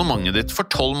stoppet abonnementet ditt for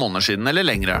 12 måneder siden eller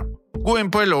lengre. Gå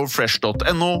inn på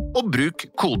hellofresh.no og bruk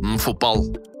koden fotball.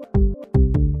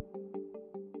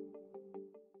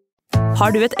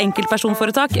 Har du et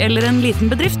enkeltpersonforetak eller en liten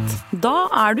bedrift? Da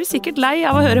du sikkert lei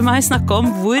av å høre meg snakke om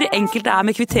hvor enkelt det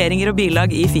med kvitteringer og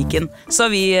bilag i Fiken. Så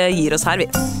vi gir oss her, vi.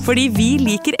 Fordi vi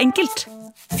liker enkelt.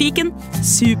 Fiken,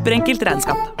 superenkelt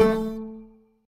regnskap.